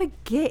you have a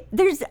gay?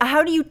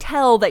 How do you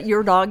tell that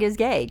your dog is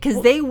gay?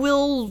 Because they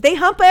will. They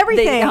hump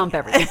everything. They hump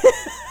everything.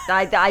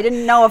 I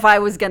didn't know if I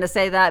was going to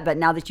say that, but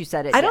now that you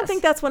said it, I don't yes.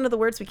 think that's one of the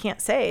words we can't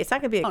say. It's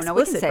not going to be no, explicit,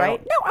 we can say it right?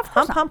 all. No, of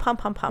course hump,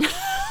 hump, hump, hump,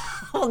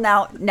 hump. Well,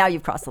 now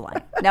you've crossed the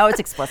line. Now it's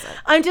explicit.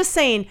 I'm just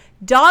saying,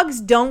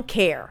 dogs don't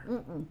care.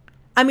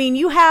 I mean,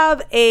 you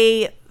have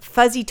a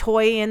fuzzy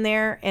toy in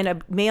there, and a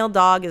male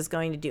dog is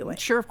going to do it.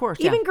 Sure, of course.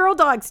 Even girl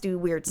dogs do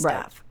weird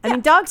Right. stuff. I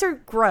mean, dogs are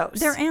gross.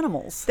 They're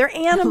animals. They're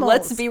animals.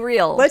 Let's be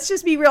real. Let's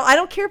just be real. I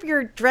don't care if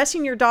you're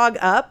dressing your dog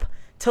up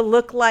to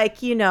look like,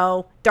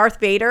 Darth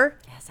Vader.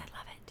 Yes, I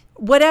love it.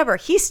 Whatever.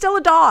 He's still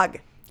a dog.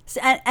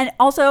 And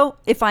also,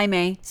 if I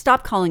may,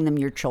 stop calling them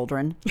your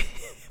children.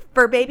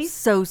 Fur babies?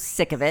 So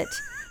sick of it.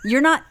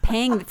 You're not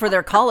paying for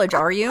their college,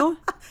 are you?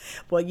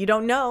 Well, you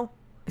don't know.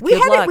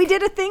 Good luck. We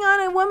did a thing on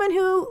a woman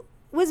who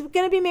was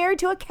going to be married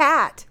to a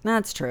cat.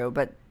 That's true,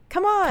 but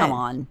Come on. come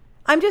on.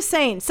 I'm just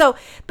saying. So,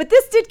 but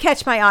this did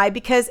catch my eye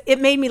because it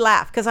made me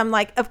laugh because I'm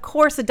like, of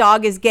course a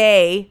dog is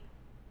gay.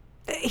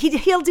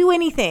 He'll do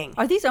anything.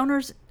 Are these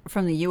owners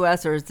from the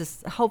U.S. or is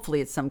this,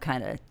 hopefully it's some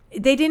kind of...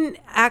 They didn't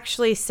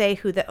actually say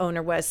who the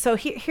owner was. So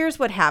here's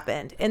what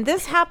happened. And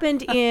this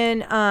happened in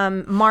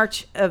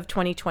March of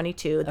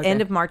 2022, the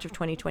end of March of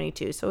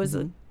 2022. So it was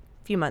a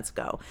few months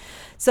ago.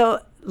 So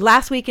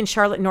last week in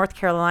Charlotte, North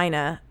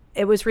Carolina,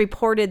 it was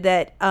reported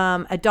that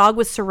a dog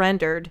was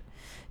surrendered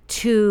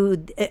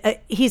to,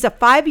 he's a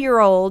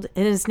 5-year-old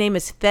and his name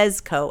is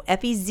Fezco,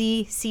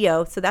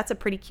 Fezco. So that's a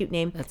pretty cute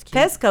name. That's cute.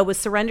 Fezco was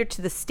surrendered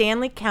to the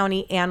Stanley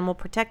County Animal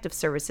Protective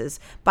Services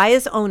by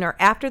his owner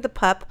after the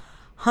pup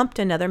humped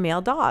another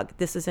male dog.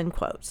 This is in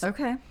quotes.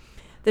 Okay.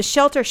 The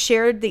shelter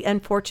shared the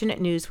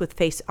unfortunate news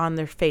on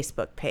their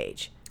Facebook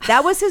page.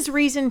 That was his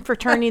reason for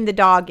turning the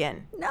dog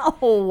in. No.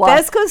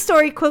 Fezco's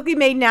story quickly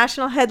made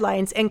national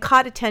headlines and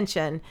caught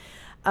attention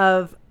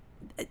of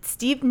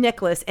Steve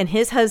Nicholas and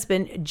his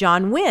husband,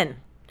 John Wynn,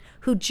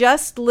 who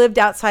just lived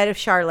outside of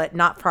Charlotte,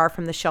 not far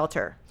from the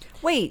shelter.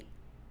 Wait,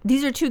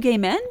 these are two gay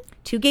men?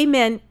 2 gay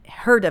men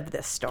heard of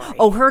this story.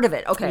 Oh, heard of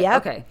it. Okay.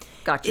 Yep. Okay.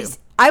 Got you.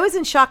 I was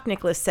in shock,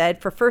 Nicholas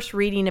said, for first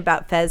reading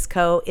about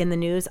Fezco in the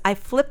news. I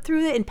flipped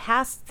through it and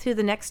passed to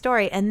the next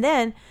story, and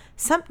then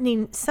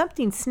something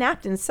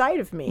snapped inside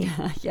of me.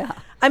 Yeah.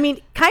 I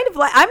mean, kind of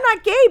like, I'm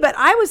not gay, but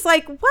I was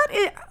like,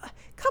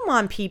 come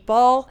on,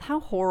 people. How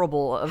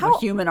horrible of a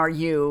human are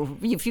you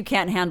if you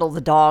can't handle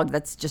the dog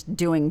that's just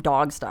doing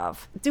dog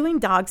stuff? Doing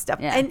dog stuff.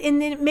 Yeah. And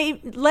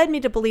it led me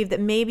to believe that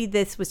maybe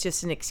this was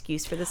just an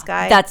excuse for this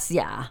guy.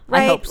 Yeah.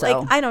 Right? I hope so.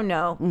 Like, I don't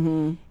know.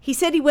 Mm-hmm. He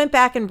said he went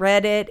back and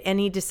read it, and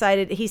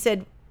he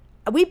said,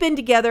 we've been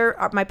together,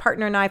 my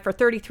partner and I, for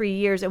 33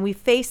 years, and we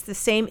faced the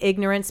same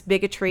ignorance,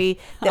 bigotry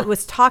that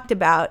was talked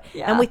about.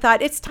 Yeah. And we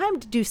thought, it's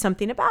time to do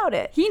something about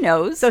it. He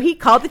knows. So he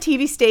called the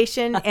TV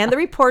station and the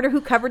reporter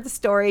who covered the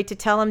story to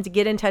tell him to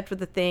get in touch with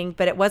the thing.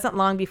 But it wasn't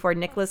long before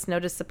Nicholas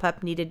noticed the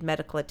pup needed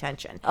medical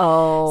attention.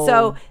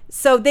 Oh.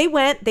 So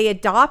they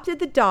adopted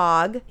the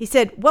dog. He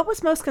said, what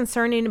was most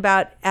concerning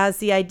about as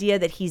the idea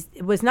that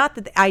it was not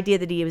the idea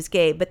that he was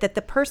gay, but that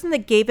the person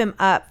that gave him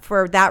up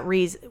for that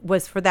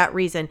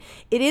reason.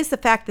 It is the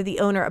fact that the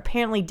owner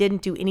apparently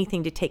didn't do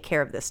anything to take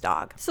care of this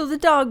dog. So the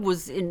dog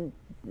was in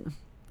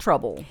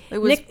trouble. It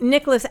was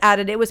Nicholas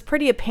added, "It was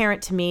pretty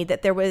apparent to me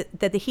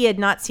that he had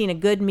not seen a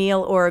good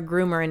meal or a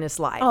groomer in his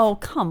life." Oh,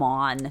 come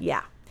on.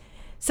 Yeah.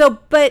 So,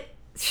 but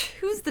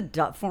Who's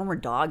the former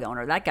dog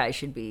owner? That guy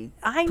should be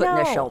I put know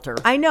in a shelter.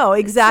 I know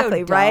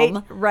exactly. So right.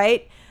 dumb.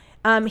 Right.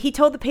 He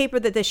told the paper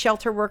that the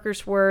shelter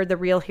workers were the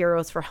real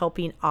heroes for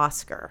helping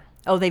Oscar.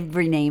 Oh, they've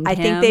renamed I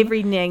him? think they've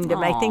renamed him.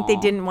 I think they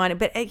Aw. didn't want it,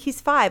 but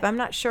he's 5. I'm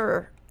not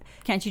sure.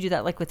 Can't you do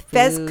that like with food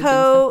and stuff?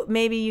 Fezco,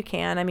 maybe you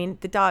can. I mean,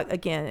 the dog,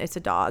 again, it's a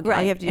dog. All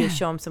Right. you have to do is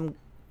show him some,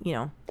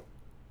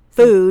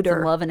 food Some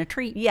or love and a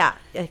treat. Yeah.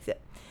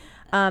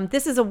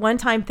 This is a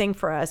one-time thing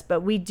for us,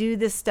 but we do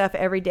this stuff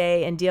every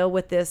day and deal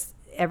with this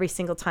every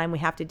single time we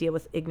have to deal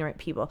with ignorant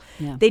people.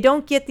 Yeah. They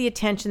don't get the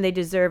attention they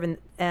deserve,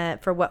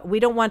 and for what we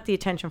don't want the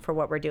attention for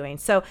what we're doing.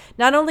 So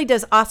not only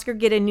does Oscar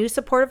get a new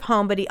supportive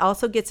home, but he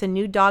also gets a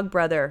new dog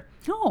brother.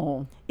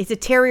 Oh, It's a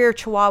terrier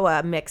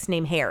chihuahua mix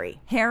named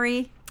Harry.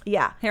 Harry.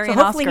 Yeah. Harry so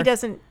and hopefully Oscar. he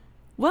doesn't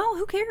Well,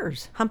 who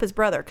cares? hump his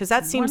brother, because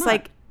that seems not?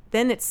 like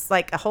then it's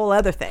like a whole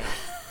other thing.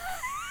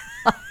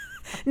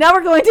 Now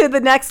we're going to the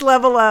next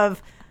level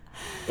of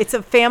it's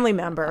a family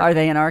member. Are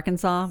they in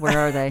Arkansas? Where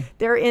are they?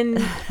 They're in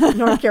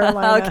North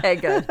Carolina. Okay,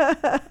 good.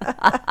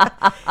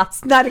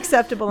 It's not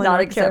acceptable in Not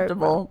North Carolina.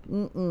 acceptable.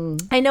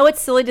 Mm-mm. I know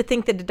it's silly to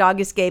think that the dog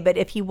is gay, but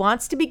if he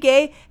wants to be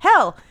gay,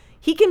 hell,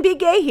 he can be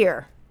gay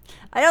here.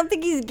 I don't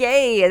think he's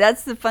gay.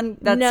 That's the fun.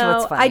 That's No,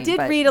 what's funny. I did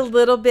but- read a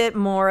little bit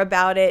more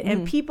about it,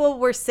 and people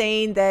were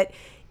saying that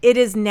it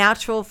is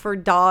natural for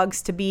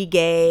dogs to be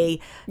gay.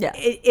 Yeah.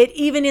 It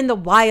even in the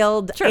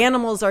wild, Sure.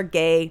 animals are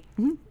gay.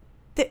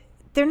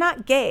 They're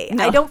not gay.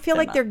 No, I don't feel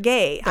they're like not. they're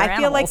gay. They're I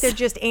feel like animals. they're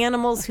just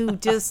animals who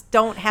just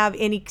don't have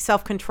any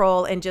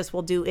self-control and just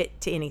will do it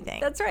to anything.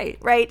 That's right.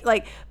 Right?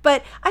 Like,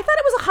 but I thought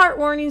it was a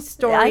heartwarming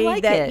story I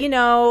like that, it.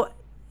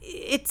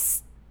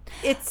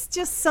 it's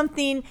just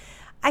something.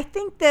 I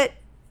think that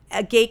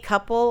a gay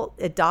couple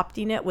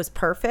adopting it was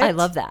perfect. I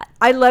love that.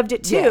 I loved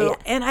it too. Yeah.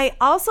 And I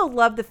also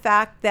love the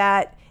fact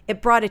that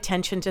it brought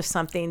attention to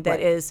something that Right.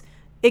 is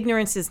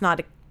ignorance is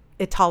not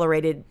a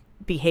tolerated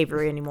behavior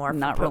anymore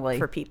Not for, really.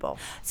 for people.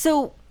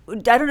 So I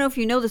don't know if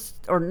you know this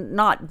or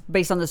not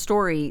based on the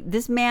story.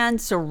 This man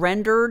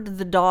surrendered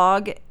the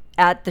dog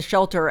at the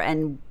shelter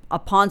and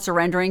upon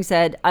surrendering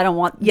said, I don't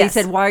want, Yes.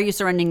 they said, why are you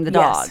surrendering the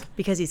dog? Yes,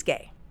 because he's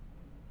gay.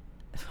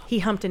 He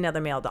humped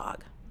another male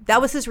dog. That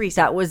was his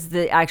reason. That was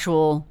the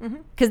actual,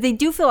 because they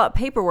do fill out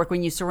paperwork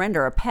when you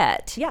surrender a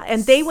pet. Yeah,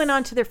 and they went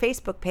onto their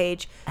Facebook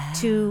page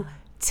to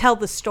tell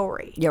the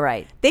story. You're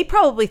right. They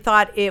probably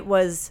thought it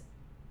was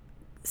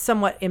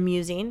somewhat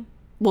amusing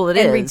Well, it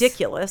and is.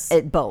 ridiculous.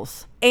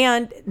 Both.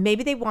 And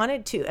maybe they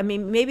wanted to. I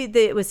mean, maybe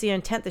it was the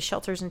intent, the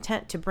shelter's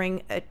intent, to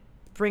bring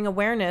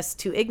awareness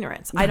to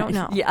ignorance. I don't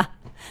know. Yeah.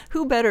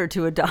 Who better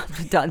to adopt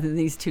a dog than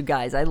these two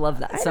guys? I love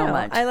that I so know.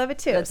 much. I love it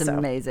too. That's So,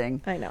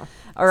 amazing. I know.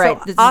 All right.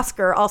 So this is-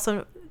 Oscar,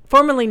 also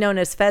formerly known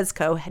as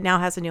Fezco, now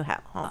has a new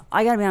home.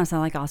 I got to be honest, I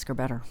like Oscar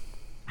better.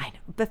 I know.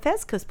 But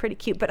Fezco's pretty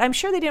cute. But I'm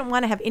sure they didn't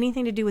want to have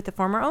anything to do with the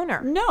former owner.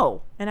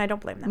 No. And I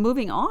don't blame them.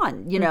 Moving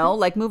on, you know,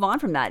 like move on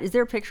from that. Is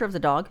there a picture of the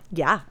dog?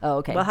 Yeah. Oh,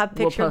 okay. We'll have a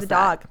picture of the post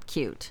that. dog.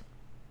 Cute.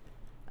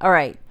 All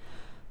right.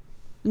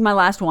 My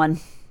last one.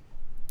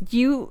 Do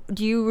you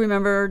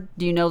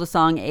know the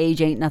song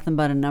Age Ain't Nothing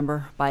But a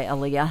Number by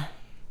Aaliyah?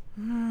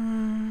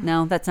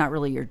 No, that's not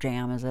really your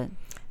jam, is it?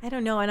 I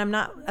don't know. And I'm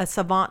not a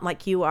savant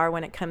like you are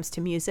when it comes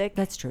to music.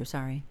 That's true.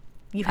 Sorry.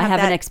 You I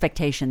have that, an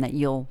expectation that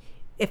you'll.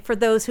 if for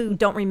those who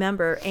don't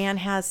remember, Anne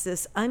has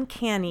this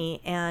uncanny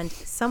and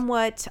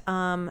somewhat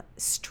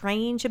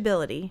strange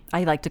ability,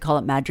 I like to call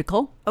it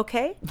magical.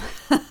 okay,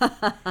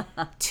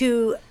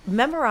 to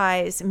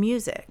memorize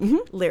music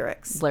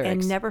lyrics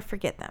and never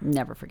forget them.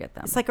 Never forget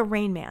them. It's like a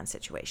Rain Man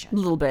situation. A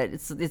little bit.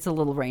 It's a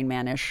little Rain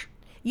Man-ish.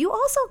 You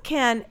also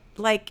can,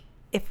 like,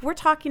 if we're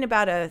talking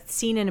about a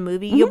scene in a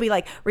movie, you'll be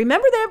like,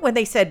 remember that when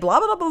they said blah,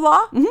 blah, blah,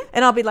 blah, blah?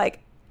 And I'll be like,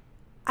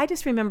 I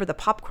just remember the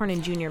popcorn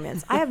and Junior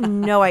Mints. I have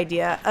no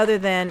idea other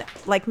than,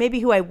 like, maybe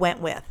who I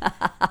went with.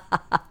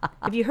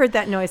 Have you heard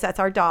that noise? That's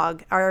our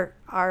dog, our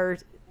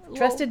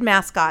trusted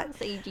mascot,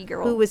 Sagey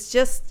girl. who was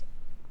just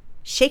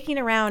shaking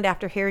around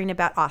after hearing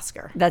about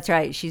Oscar. That's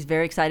right. She's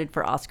very excited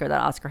for Oscar,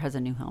 that Oscar has a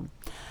new home.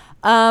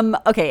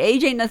 Okay,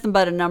 Age Ain't Nothing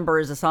But a Number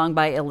is a song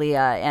by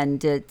Aaliyah,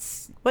 and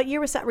it's What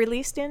year was that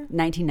released in?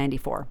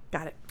 1994.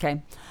 Got it.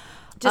 Okay.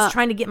 Just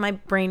trying to get my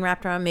brain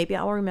wrapped around. Maybe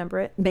I'll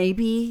remember it.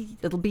 Maybe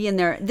it'll be in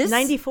there. This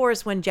 94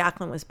 is when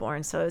Jacqueline was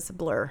born, so it's a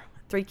blur.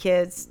 3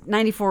 kids.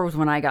 94 was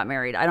when I got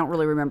married. I don't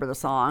really remember the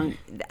song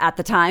at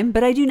the time,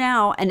 but I do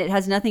now, and it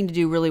has nothing to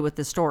do really with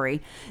the story,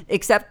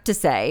 except to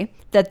say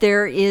that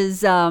there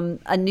is a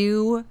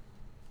new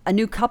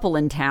couple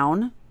in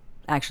town,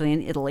 actually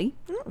in Italy.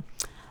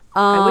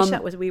 I wish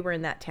that was we were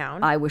in that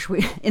town. I wish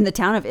we in the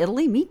town of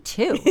Italy. Me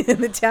too. In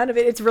the town of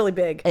it, it's really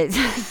big, It's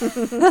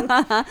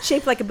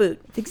shaped like a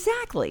boot.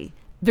 exactly.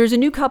 There's a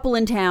new couple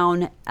in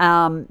town.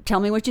 Tell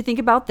me what you think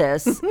about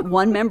this.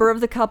 One member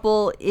of the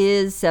couple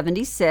is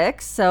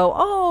 76,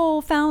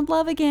 so found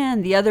love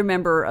again. The other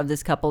member of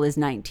this couple is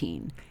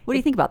 19. What do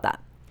you think about that?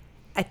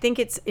 I think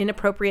it's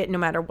inappropriate no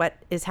matter what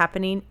is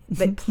happening,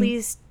 but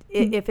please,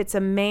 If it's a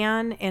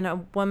man and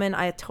a woman,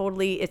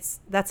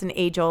 that's an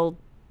age-old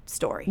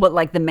story. What,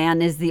 like the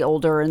man is the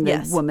older and the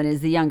Yes. woman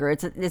is the younger.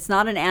 It's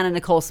not an Anna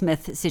Nicole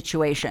Smith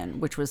situation,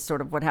 which was sort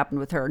of what happened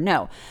with her.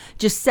 No.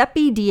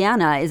 Giuseppe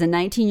Diana is a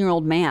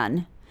 19-year-old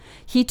man.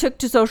 He took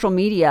to social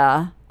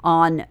media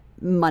on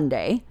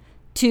Monday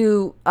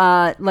to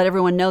let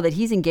everyone know that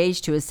he's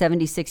engaged to his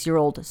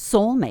 76-year-old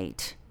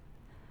soulmate,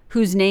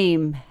 whose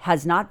name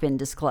has not been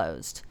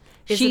disclosed.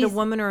 Is it a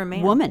woman or a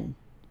man? Woman.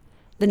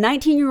 The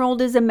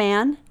 19-year-old is a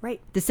man. Right.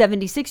 The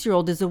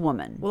 76-year-old is a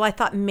woman. Well, I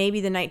thought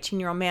maybe the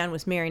 19-year-old man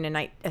was marrying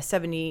a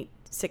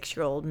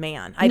 76-year-old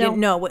man. I didn't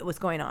know what was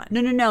going on.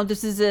 No.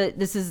 This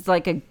is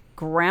like a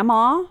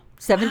grandma,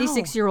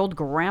 76-year-old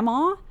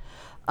grandma.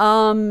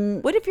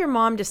 What if your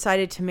mom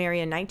decided to marry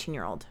a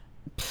 19-year-old?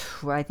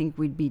 I think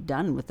we'd be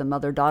done with the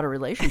mother-daughter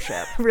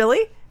relationship.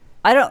 Really?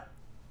 I don't.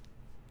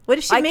 What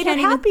if she I made can't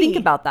her happy? even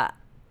think about that.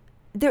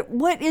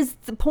 What is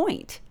the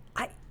point?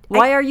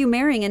 Why are you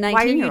marrying a 19-year-old?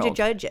 Why are you to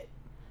judge it?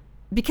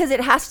 Because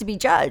it has to be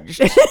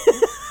judged.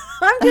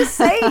 I'm just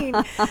saying.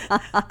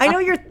 I know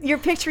you're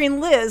picturing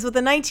Liz with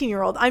a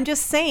 19-year-old. I'm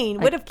just saying.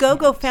 What if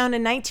Gogo found a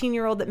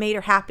 19-year-old that made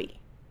her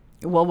happy?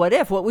 Well, what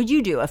if? What would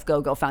you do if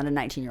Gogo found a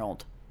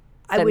 19-year-old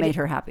that made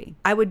her happy?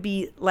 I would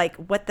be like,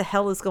 what the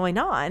hell is going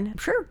on?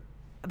 Sure.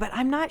 But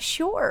I'm not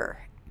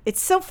sure. It's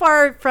so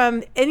far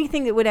from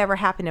anything that would ever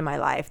happen in my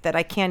life that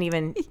I can't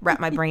even wrap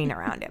my brain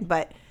around it.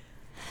 But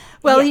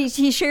well, yeah.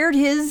 he shared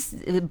his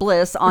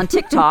bliss on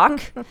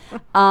TikTok.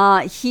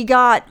 He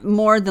got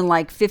more than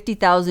like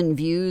 50,000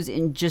 views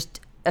in just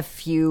a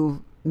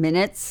few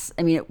minutes.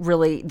 I mean, it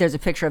really, there's a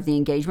picture of the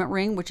engagement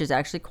ring, which is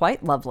actually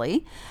quite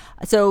lovely.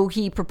 So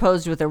he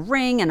proposed with a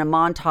ring and a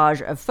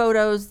montage of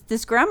photos.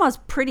 This grandma's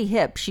pretty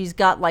hip. She's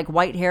got like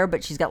white hair,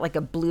 but she's got like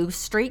a blue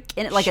streak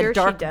in it, like a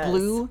dark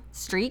blue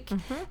streak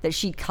that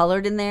she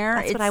colored in there.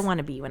 That's what I want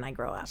to be when I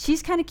grow up.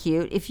 She's kind of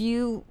cute. If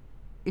you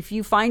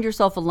find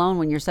yourself alone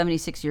when you're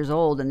 76 years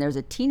old and there's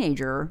a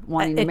teenager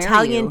wanting to marry you.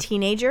 Italian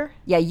teenager?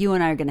 Yeah, you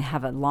and I are going to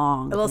have a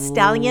little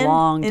stallion?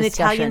 long An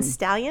discussion. Italian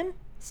stallion?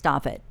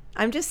 Stop it.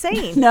 I'm just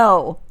saying.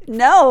 No. He's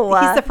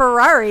the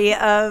Ferrari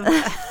of...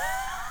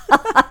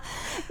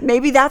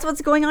 Maybe that's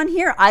what's going on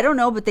here. I don't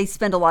know, but they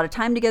spend a lot of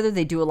time together.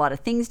 They do a lot of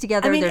things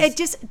together. I mean, it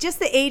just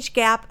the age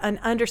gap and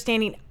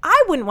understanding.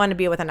 I wouldn't want to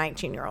be with a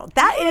 19-year-old.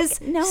 That is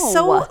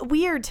so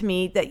weird to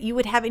me that you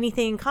would have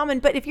anything in common.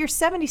 But if you're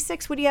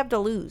 76, what do you have to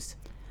lose?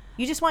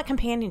 You just want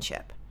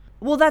companionship.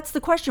 Well, that's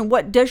the question.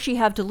 What does she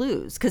have to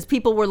lose? Because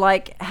people were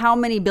like, "How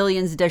many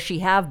billions does she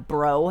have,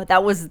 bro?"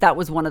 That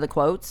was one of the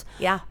quotes.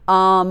 Yeah.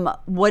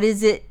 What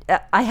is it?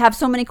 I have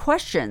so many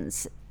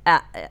questions.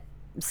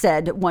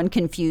 Said one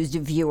confused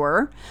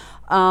viewer.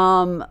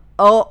 Hell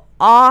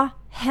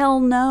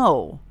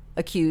no,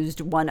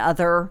 accused one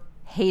other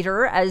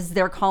hater, as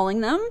they're calling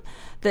them,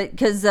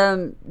 because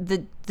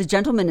the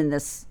gentleman in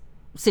this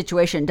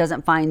situation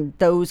doesn't find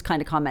those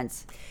kind of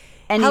comments.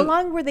 How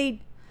long were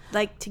they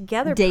like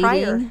together?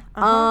 Dating?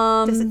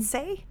 Prior? Does it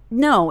say?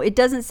 No, it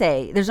doesn't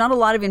say. There's not a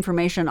lot of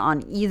information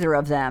on either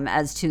of them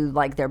as to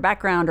like their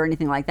background or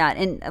anything like that.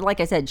 And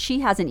like I said, she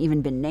hasn't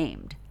even been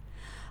named.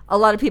 A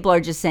lot of people are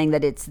just saying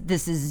that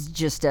this is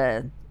just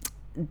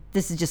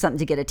something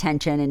to get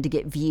attention and to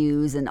get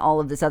views and all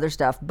of this other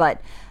stuff.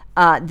 But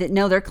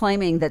no, they're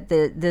claiming that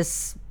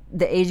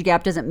the age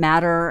gap doesn't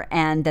matter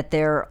and that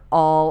they're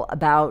all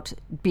about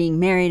being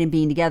married and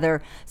being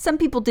together. Some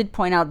people did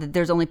point out that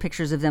there's only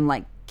pictures of them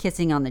like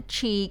kissing on the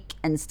cheek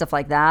and stuff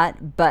like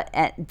that. But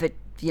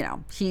you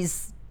know,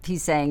 he's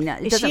saying no,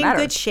 it doesn't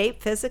matter. Is she in good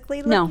shape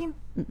physically looking?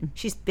 No.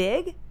 She's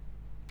big?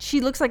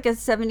 She looks like a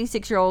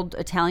 76-year-old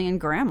Italian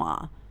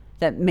grandma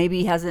that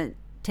maybe hasn't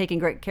taken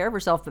great care of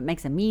herself but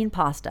makes a mean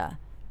pasta.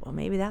 Well,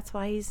 maybe that's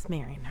why he's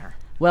marrying her.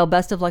 Well,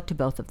 best of luck to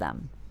both of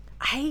them.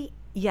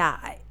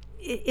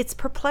 It's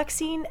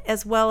perplexing,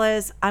 as well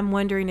as I'm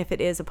wondering if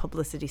it is a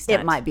publicity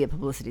stunt. It might be a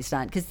publicity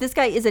stunt because this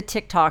guy is a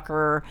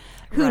TikToker.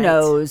 Who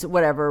knows?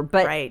 Whatever.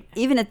 But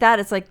even at that,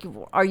 it's like,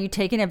 are you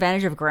taking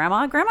advantage of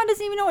grandma? Grandma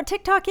doesn't even know what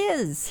TikTok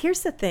is.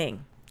 Here's the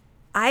thing.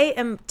 I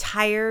am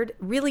tired,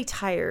 really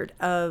tired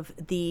of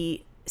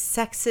the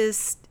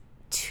sexist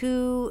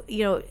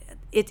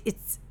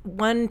it's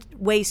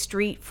one-way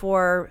street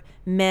for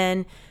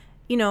men.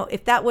 You know,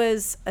 if that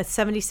was a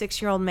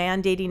 76-year-old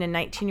man dating a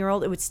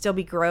 19-year-old, it would still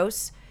be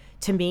gross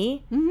to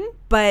me. Mm-hmm.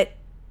 But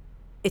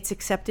it's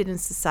accepted in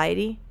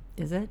society.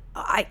 Is it?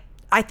 I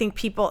think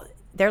people,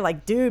 they're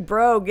like, dude,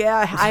 bro,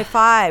 yeah, high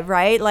five,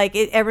 right? Like,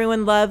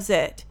 everyone loves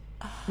it.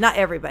 Not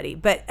everybody,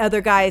 but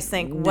other guys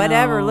think,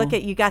 whatever, look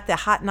at, you got the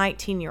hot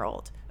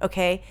 19-year-old,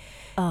 okay?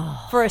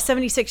 Oh. For a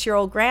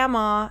 76-year-old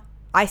grandma,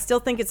 I still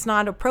think it's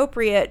not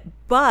appropriate,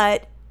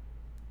 but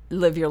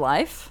live your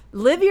life.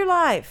 Live your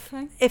life.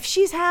 Okay. If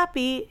she's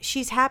happy,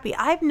 she's happy.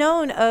 I've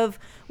known of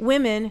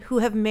women who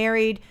have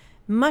married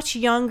much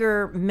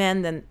younger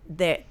men than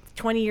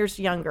 20 years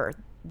younger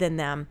than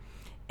them,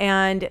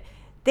 and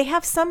they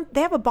have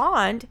a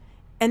bond,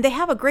 and they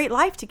have a great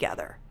life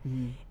together.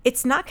 Mm-hmm.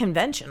 It's not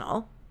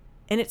conventional,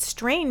 and it's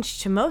strange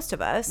to most of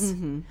us,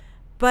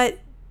 but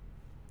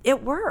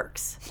it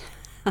works.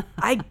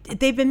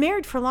 They've been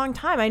married for a long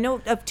time. I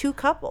know of 2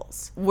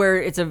 couples.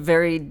 Where it's a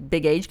very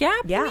big age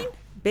gap? you Yeah. mean?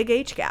 Big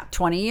age gap.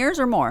 20 years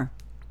or more?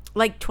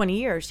 Like 20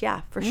 years.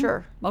 Yeah, for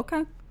sure.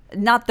 Okay.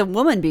 Not the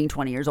woman being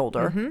 20 years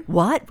older.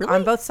 What? Really?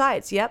 On both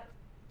sides. Yep.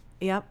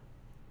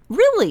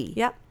 Really?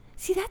 Yep.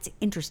 See, that's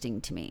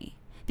interesting to me.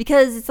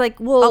 Because it's like,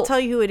 well... I'll tell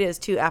you who it is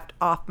too after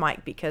off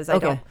mic because I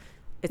don't.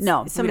 It's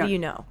no, somebody you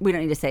know. We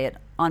don't need to say it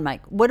on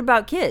mic. What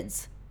about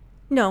kids?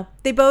 No,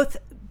 they both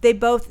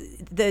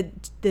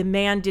the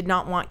man did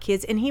not want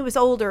kids, and he was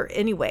older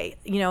anyway.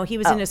 You know, he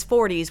was in his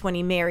 40s when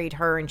he married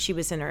her, and she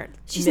was in her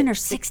She's in her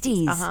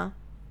 60s. Uh-huh.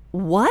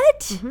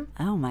 What?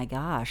 Oh my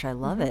gosh, I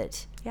love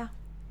it. Yeah.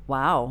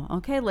 Wow.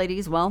 Okay,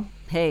 ladies. Well,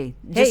 hey,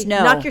 just Hey,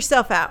 know knock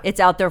yourself out. it's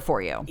out there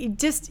for you.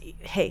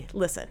 Hey,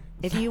 listen.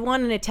 If you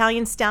want an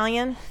Italian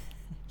stallion,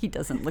 He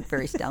doesn't look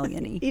very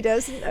stallion-y. he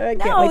does. I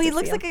can't No, wait he to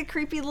looks see him. like a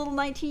creepy little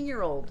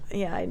 19-year-old.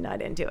 Yeah, I'm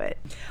not into it.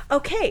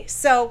 Okay,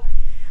 so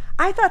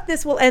I thought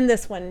this will end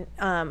this one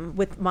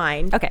with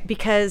mine. Okay.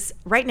 Because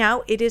right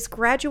now it is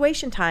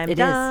graduation time. It is.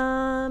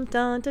 Dum,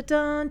 dun, dun,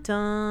 dun,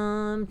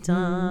 dum,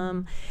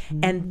 dum.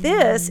 And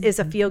this is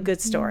a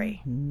feel-good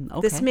story.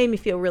 This okay. made me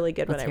feel really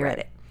good Let's when I hear read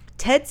it. it.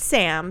 Ted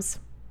Sams,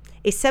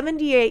 a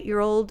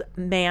 78-year-old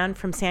man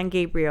from San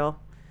Gabriel,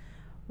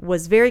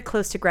 was very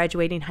close to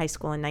graduating high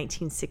school in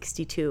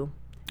 1962,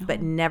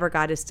 but never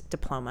got his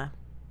diploma.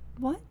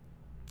 What?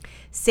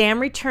 Sam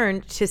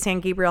returned to San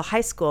Gabriel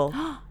High School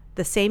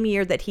the same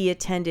year that he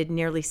attended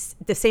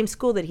the same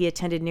school that he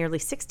attended nearly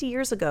 60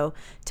 years ago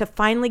to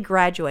finally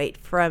graduate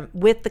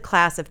with the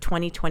class of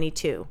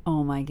 2022.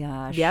 Oh my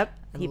gosh. Yep,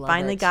 he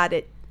finally got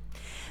it.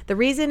 The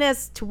reason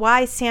as to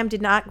why Sam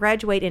did not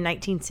graduate in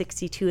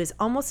 1962 is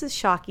almost as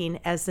shocking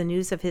as the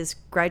news of his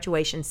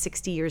graduation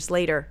 60 years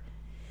later.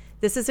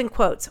 This is in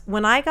quotes.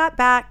 When I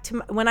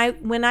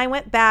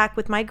went back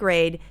with my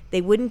grade, they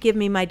wouldn't give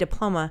me my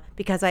diploma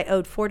because I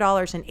owed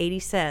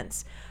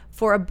 $4.80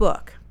 for a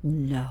book.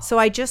 No. So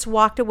I just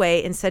walked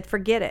away and said,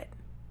 forget it.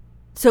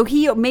 So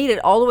he made it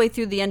all the way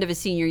through the end of his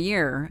senior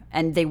year,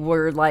 and they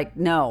were like,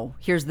 no,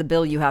 here's the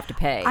bill you have to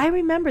pay. I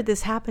remember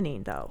this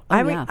happening, though.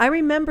 yeah. I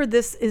remember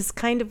this is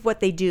kind of what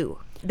they do.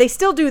 They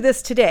still do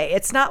this today.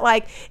 It's not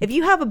like if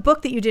you have a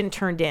book that you didn't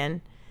turn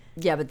in.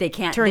 Yeah, but they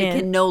can't. Turn They in.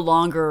 can no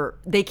longer.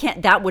 They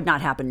can't. That would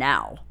not happen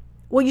now.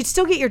 Well, you'd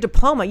still get your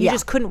diploma. You Yeah.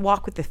 just couldn't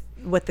walk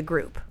with the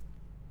group.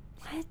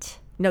 What?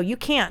 No, you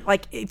can't.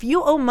 Like, if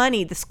you owe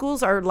money, the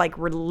schools are like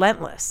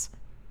relentless.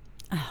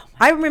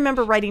 I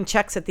remember writing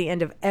checks at the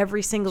end of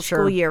every single Sure.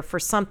 school year for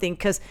something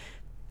because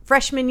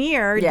freshman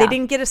year Yeah. they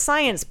didn't get a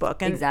science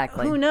book, and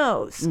Exactly. who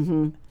knows?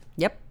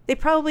 Yep. They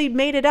probably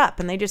made it up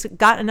and they just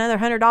got another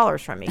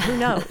 $100 from me. Who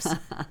knows?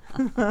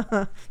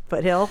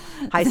 Foothill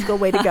High School,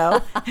 way to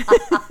go.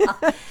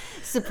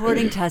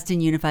 Supporting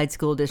Tustin Unified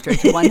School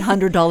District,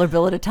 $100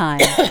 bill at a time.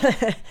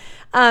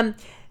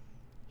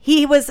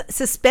 He was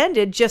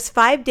suspended just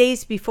 5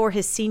 days before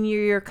his senior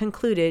year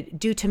concluded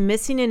due to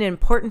missing an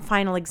important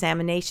final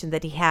examination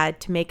that he had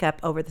to make up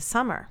over the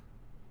summer.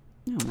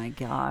 Oh my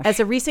gosh. As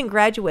a recent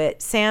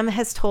graduate, Sam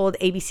has told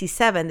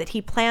ABC7 that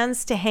he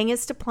plans to hang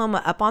his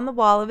diploma up on the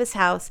wall of his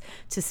house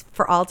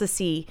for all to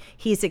see.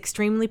 He is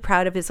extremely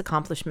proud of his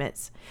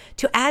accomplishments.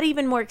 To add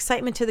even more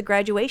excitement to the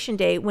graduation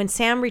day, when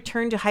Sam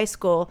returned to high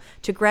school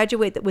to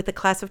graduate with the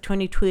class of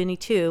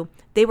 2022,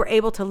 they were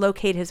able to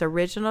locate his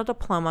original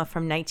diploma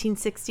from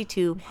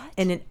 1962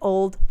 in an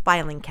old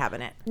filing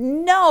cabinet.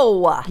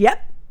 No.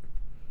 Yep.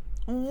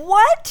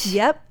 What?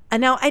 Yep. And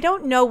now I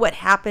don't know what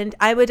happened.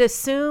 I would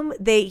assume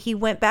he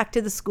went back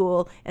to the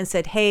school and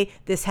said, "Hey,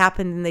 this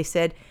happened," and they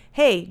said,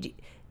 "Hey,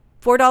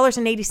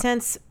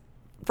 $4.80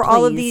 for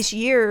all of Please. these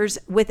years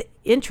with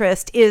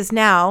interest is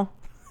now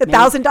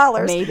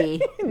 $1,000."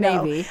 Maybe.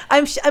 No. Maybe.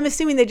 I'm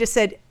assuming they just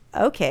said,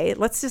 "Okay,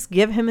 let's just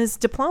give him his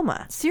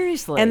diploma."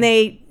 Seriously. And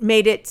they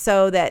made it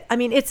so that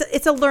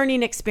it's a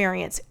learning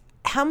experience.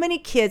 How many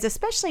kids,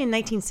 especially in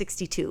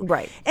 1962,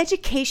 Right.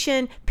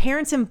 education,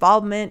 parents'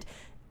 involvement,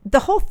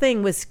 the whole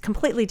thing was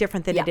completely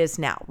different than Yeah. it is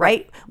now,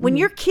 right? When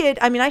your kid,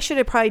 I should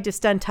have probably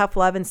just done tough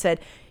love and said,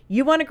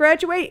 "You want to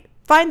graduate?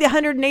 Find the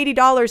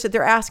 $180 that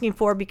they're asking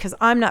for because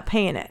I'm not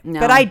paying it."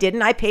 No. But I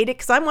didn't. I paid it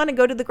because I want to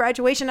go to the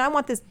graduation. I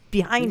want this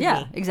behind me.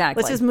 Yeah,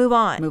 exactly. Let's just move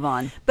on. Move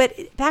on.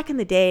 But back in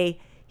the day,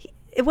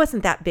 it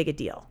wasn't that big a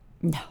deal.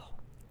 No.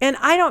 And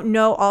I don't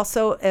know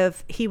also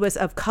if he was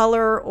of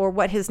color or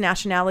what his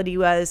nationality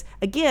was.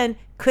 Again,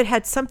 could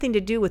had something to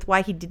do with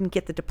why he didn't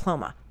get the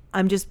diploma.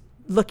 I'm just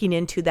looking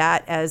into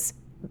that as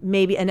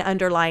maybe an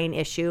underlying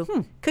issue.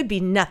 Could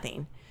be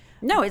nothing.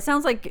 No, it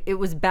sounds like it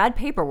was bad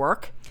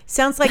paperwork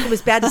Sounds like it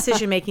was bad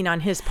decision making on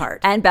his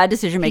part. and bad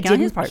decision making on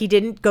his part. He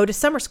didn't go to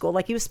summer school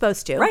like he was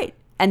supposed to. Right.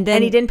 And then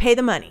And he didn't pay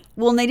the money.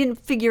 Well, and they didn't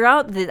figure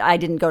out that I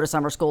didn't go to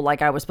summer school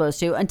like I was supposed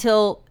to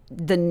until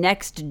the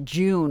next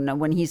June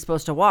when he's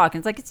supposed to walk. And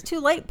it's like, it's too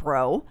late,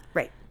 bro.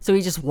 Right. So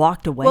he just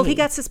walked away. Well, he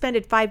got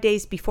suspended 5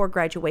 days before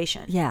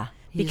graduation. Yeah.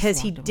 He just Because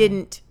he walked away.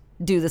 didn't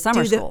do the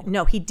summer school.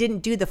 he didn't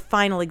do the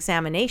final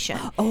examination.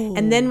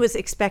 And then was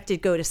expected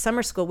to go to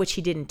summer school, which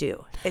he didn't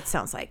do, it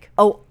sounds like.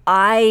 Oh,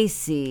 I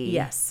see.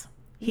 Yes.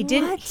 He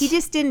didn't. What? He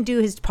just didn't do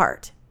his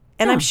part,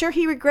 and Yeah. I'm sure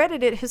he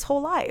regretted it his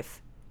whole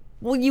life.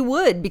 Well, you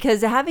would,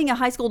 because having a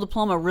high school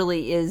diploma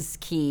really is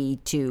key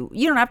to,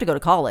 you don't have to go to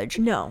college.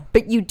 No.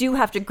 But you do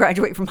have to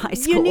graduate from high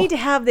school. You need to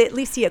have at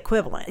least the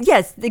equivalent.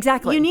 Yes,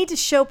 exactly. You need to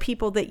show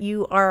people that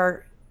you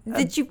are.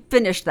 that you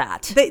finished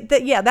that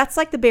Yeah, that's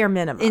like the bare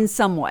minimum. in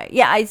some way.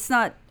 Yeah, it's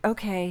not,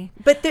 okay.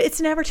 But it's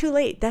never too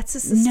late. That's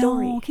just the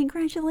story. No,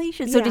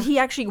 congratulations. So Yeah. did he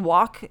actually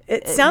walk?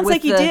 It sounds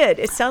like he did.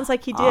 It sounds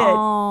like he did.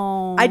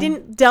 Oh. I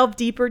didn't delve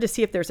deeper to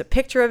see if there's a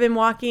picture of him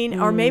walking,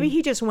 or maybe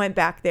he just went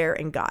back there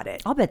and got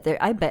it.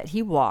 I bet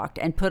he walked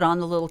and put on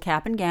the little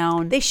cap and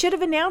gown. They should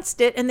have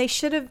announced it, and they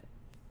should have,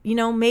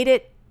 made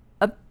it.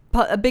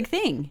 a big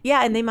thing.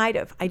 Yeah, and they might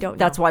have. I don't know.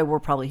 That's why we're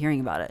probably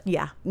hearing about it.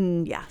 Yeah.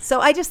 Yeah. So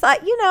I just thought,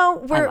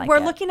 we're like we're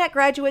it. looking at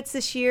graduates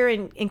this year,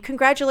 and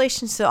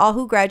congratulations to all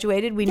who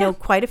graduated. We know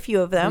quite a few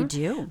of them. We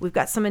do. We've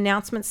got some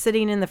announcements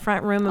sitting in the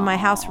front room of my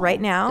house right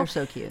now. They're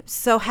so cute.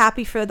 So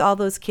happy for all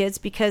those kids,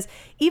 because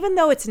even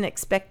though it's an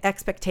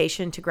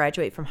expectation to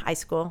graduate from high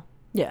school,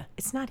 Yeah.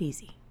 it's not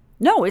easy.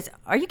 No,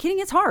 are you kidding?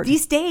 It's hard.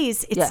 These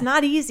days, it's Yeah.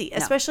 not easy,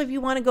 especially if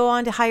you want to go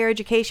on to higher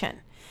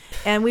education.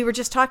 And we were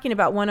just talking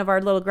about one of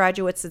our little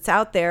graduates that's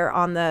out there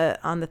on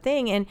the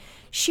thing, and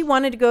she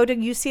wanted to go to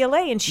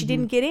UCLA and she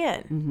didn't get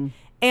in.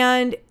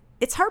 And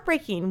it's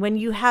heartbreaking when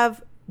you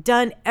have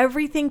done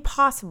everything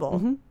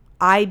possible,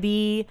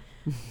 IB,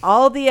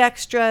 all the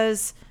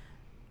extras,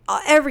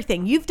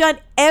 everything. You've done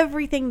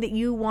everything that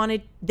you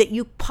wanted, that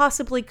you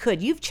possibly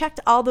could. You've checked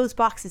all those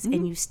boxes,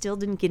 and you still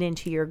didn't get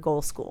into your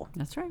goal school.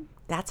 That's right.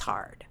 That's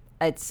hard.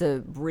 It's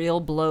a real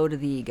blow to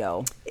the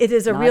ego. It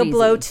is a Not real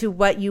blow easy. to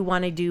what you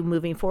want to do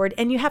moving forward.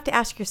 And you have to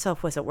ask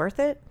yourself, was it worth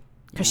it?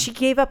 Because she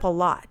gave up a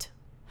lot.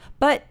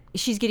 But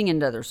she's getting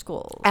into other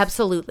schools.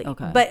 Absolutely.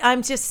 Okay. But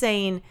I'm just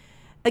saying,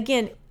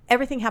 again,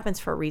 everything happens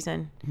for a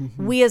reason.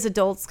 We as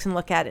adults can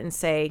look at it and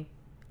say,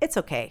 it's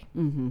okay.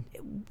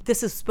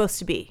 This is supposed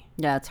to be.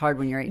 Yeah, it's hard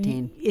when you're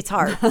 18. It's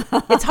hard.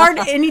 It's hard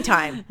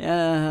anytime.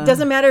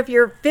 Doesn't matter if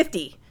you're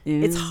 50.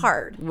 It's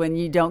hard. When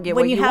you don't get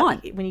what you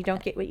want. When you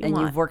don't get what you And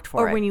want. you've worked for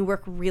or it. when you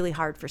work really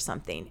hard for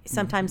something.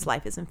 Sometimes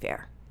life isn't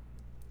fair.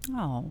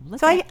 Oh,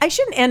 So I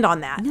shouldn't end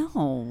on that.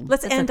 no.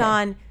 Let's that's end okay.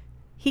 on,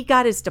 he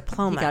got his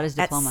diploma. He got his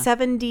diploma. At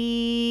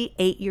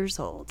 78 years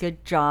old.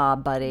 Good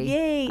job, buddy.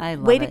 Yay. I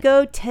love Way to it.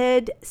 go,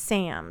 Ted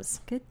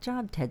Sams. Good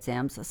job, Ted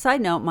Sams.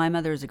 Side note, my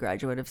mother is a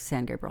graduate of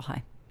San Gabriel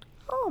High.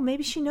 Oh,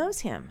 maybe she knows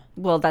him.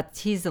 Well,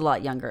 he's a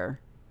lot younger.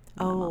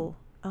 Oh.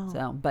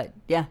 So, but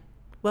yeah.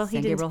 Well, he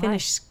San didn't Gabriel High.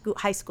 finish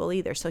high school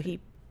either, so he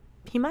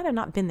might have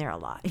not been there a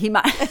lot. He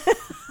might.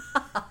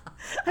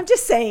 I'm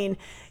just saying,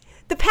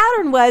 the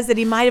pattern was that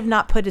he might have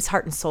not put his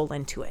heart and soul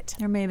into it.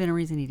 There may have been a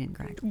reason he didn't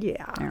graduate.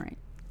 Yeah. All right.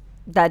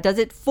 That does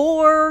it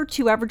for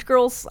Two Average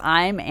Girls.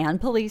 I'm Ann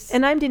Police.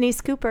 And I'm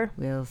Denise Cooper.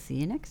 We'll see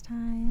you next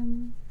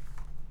time.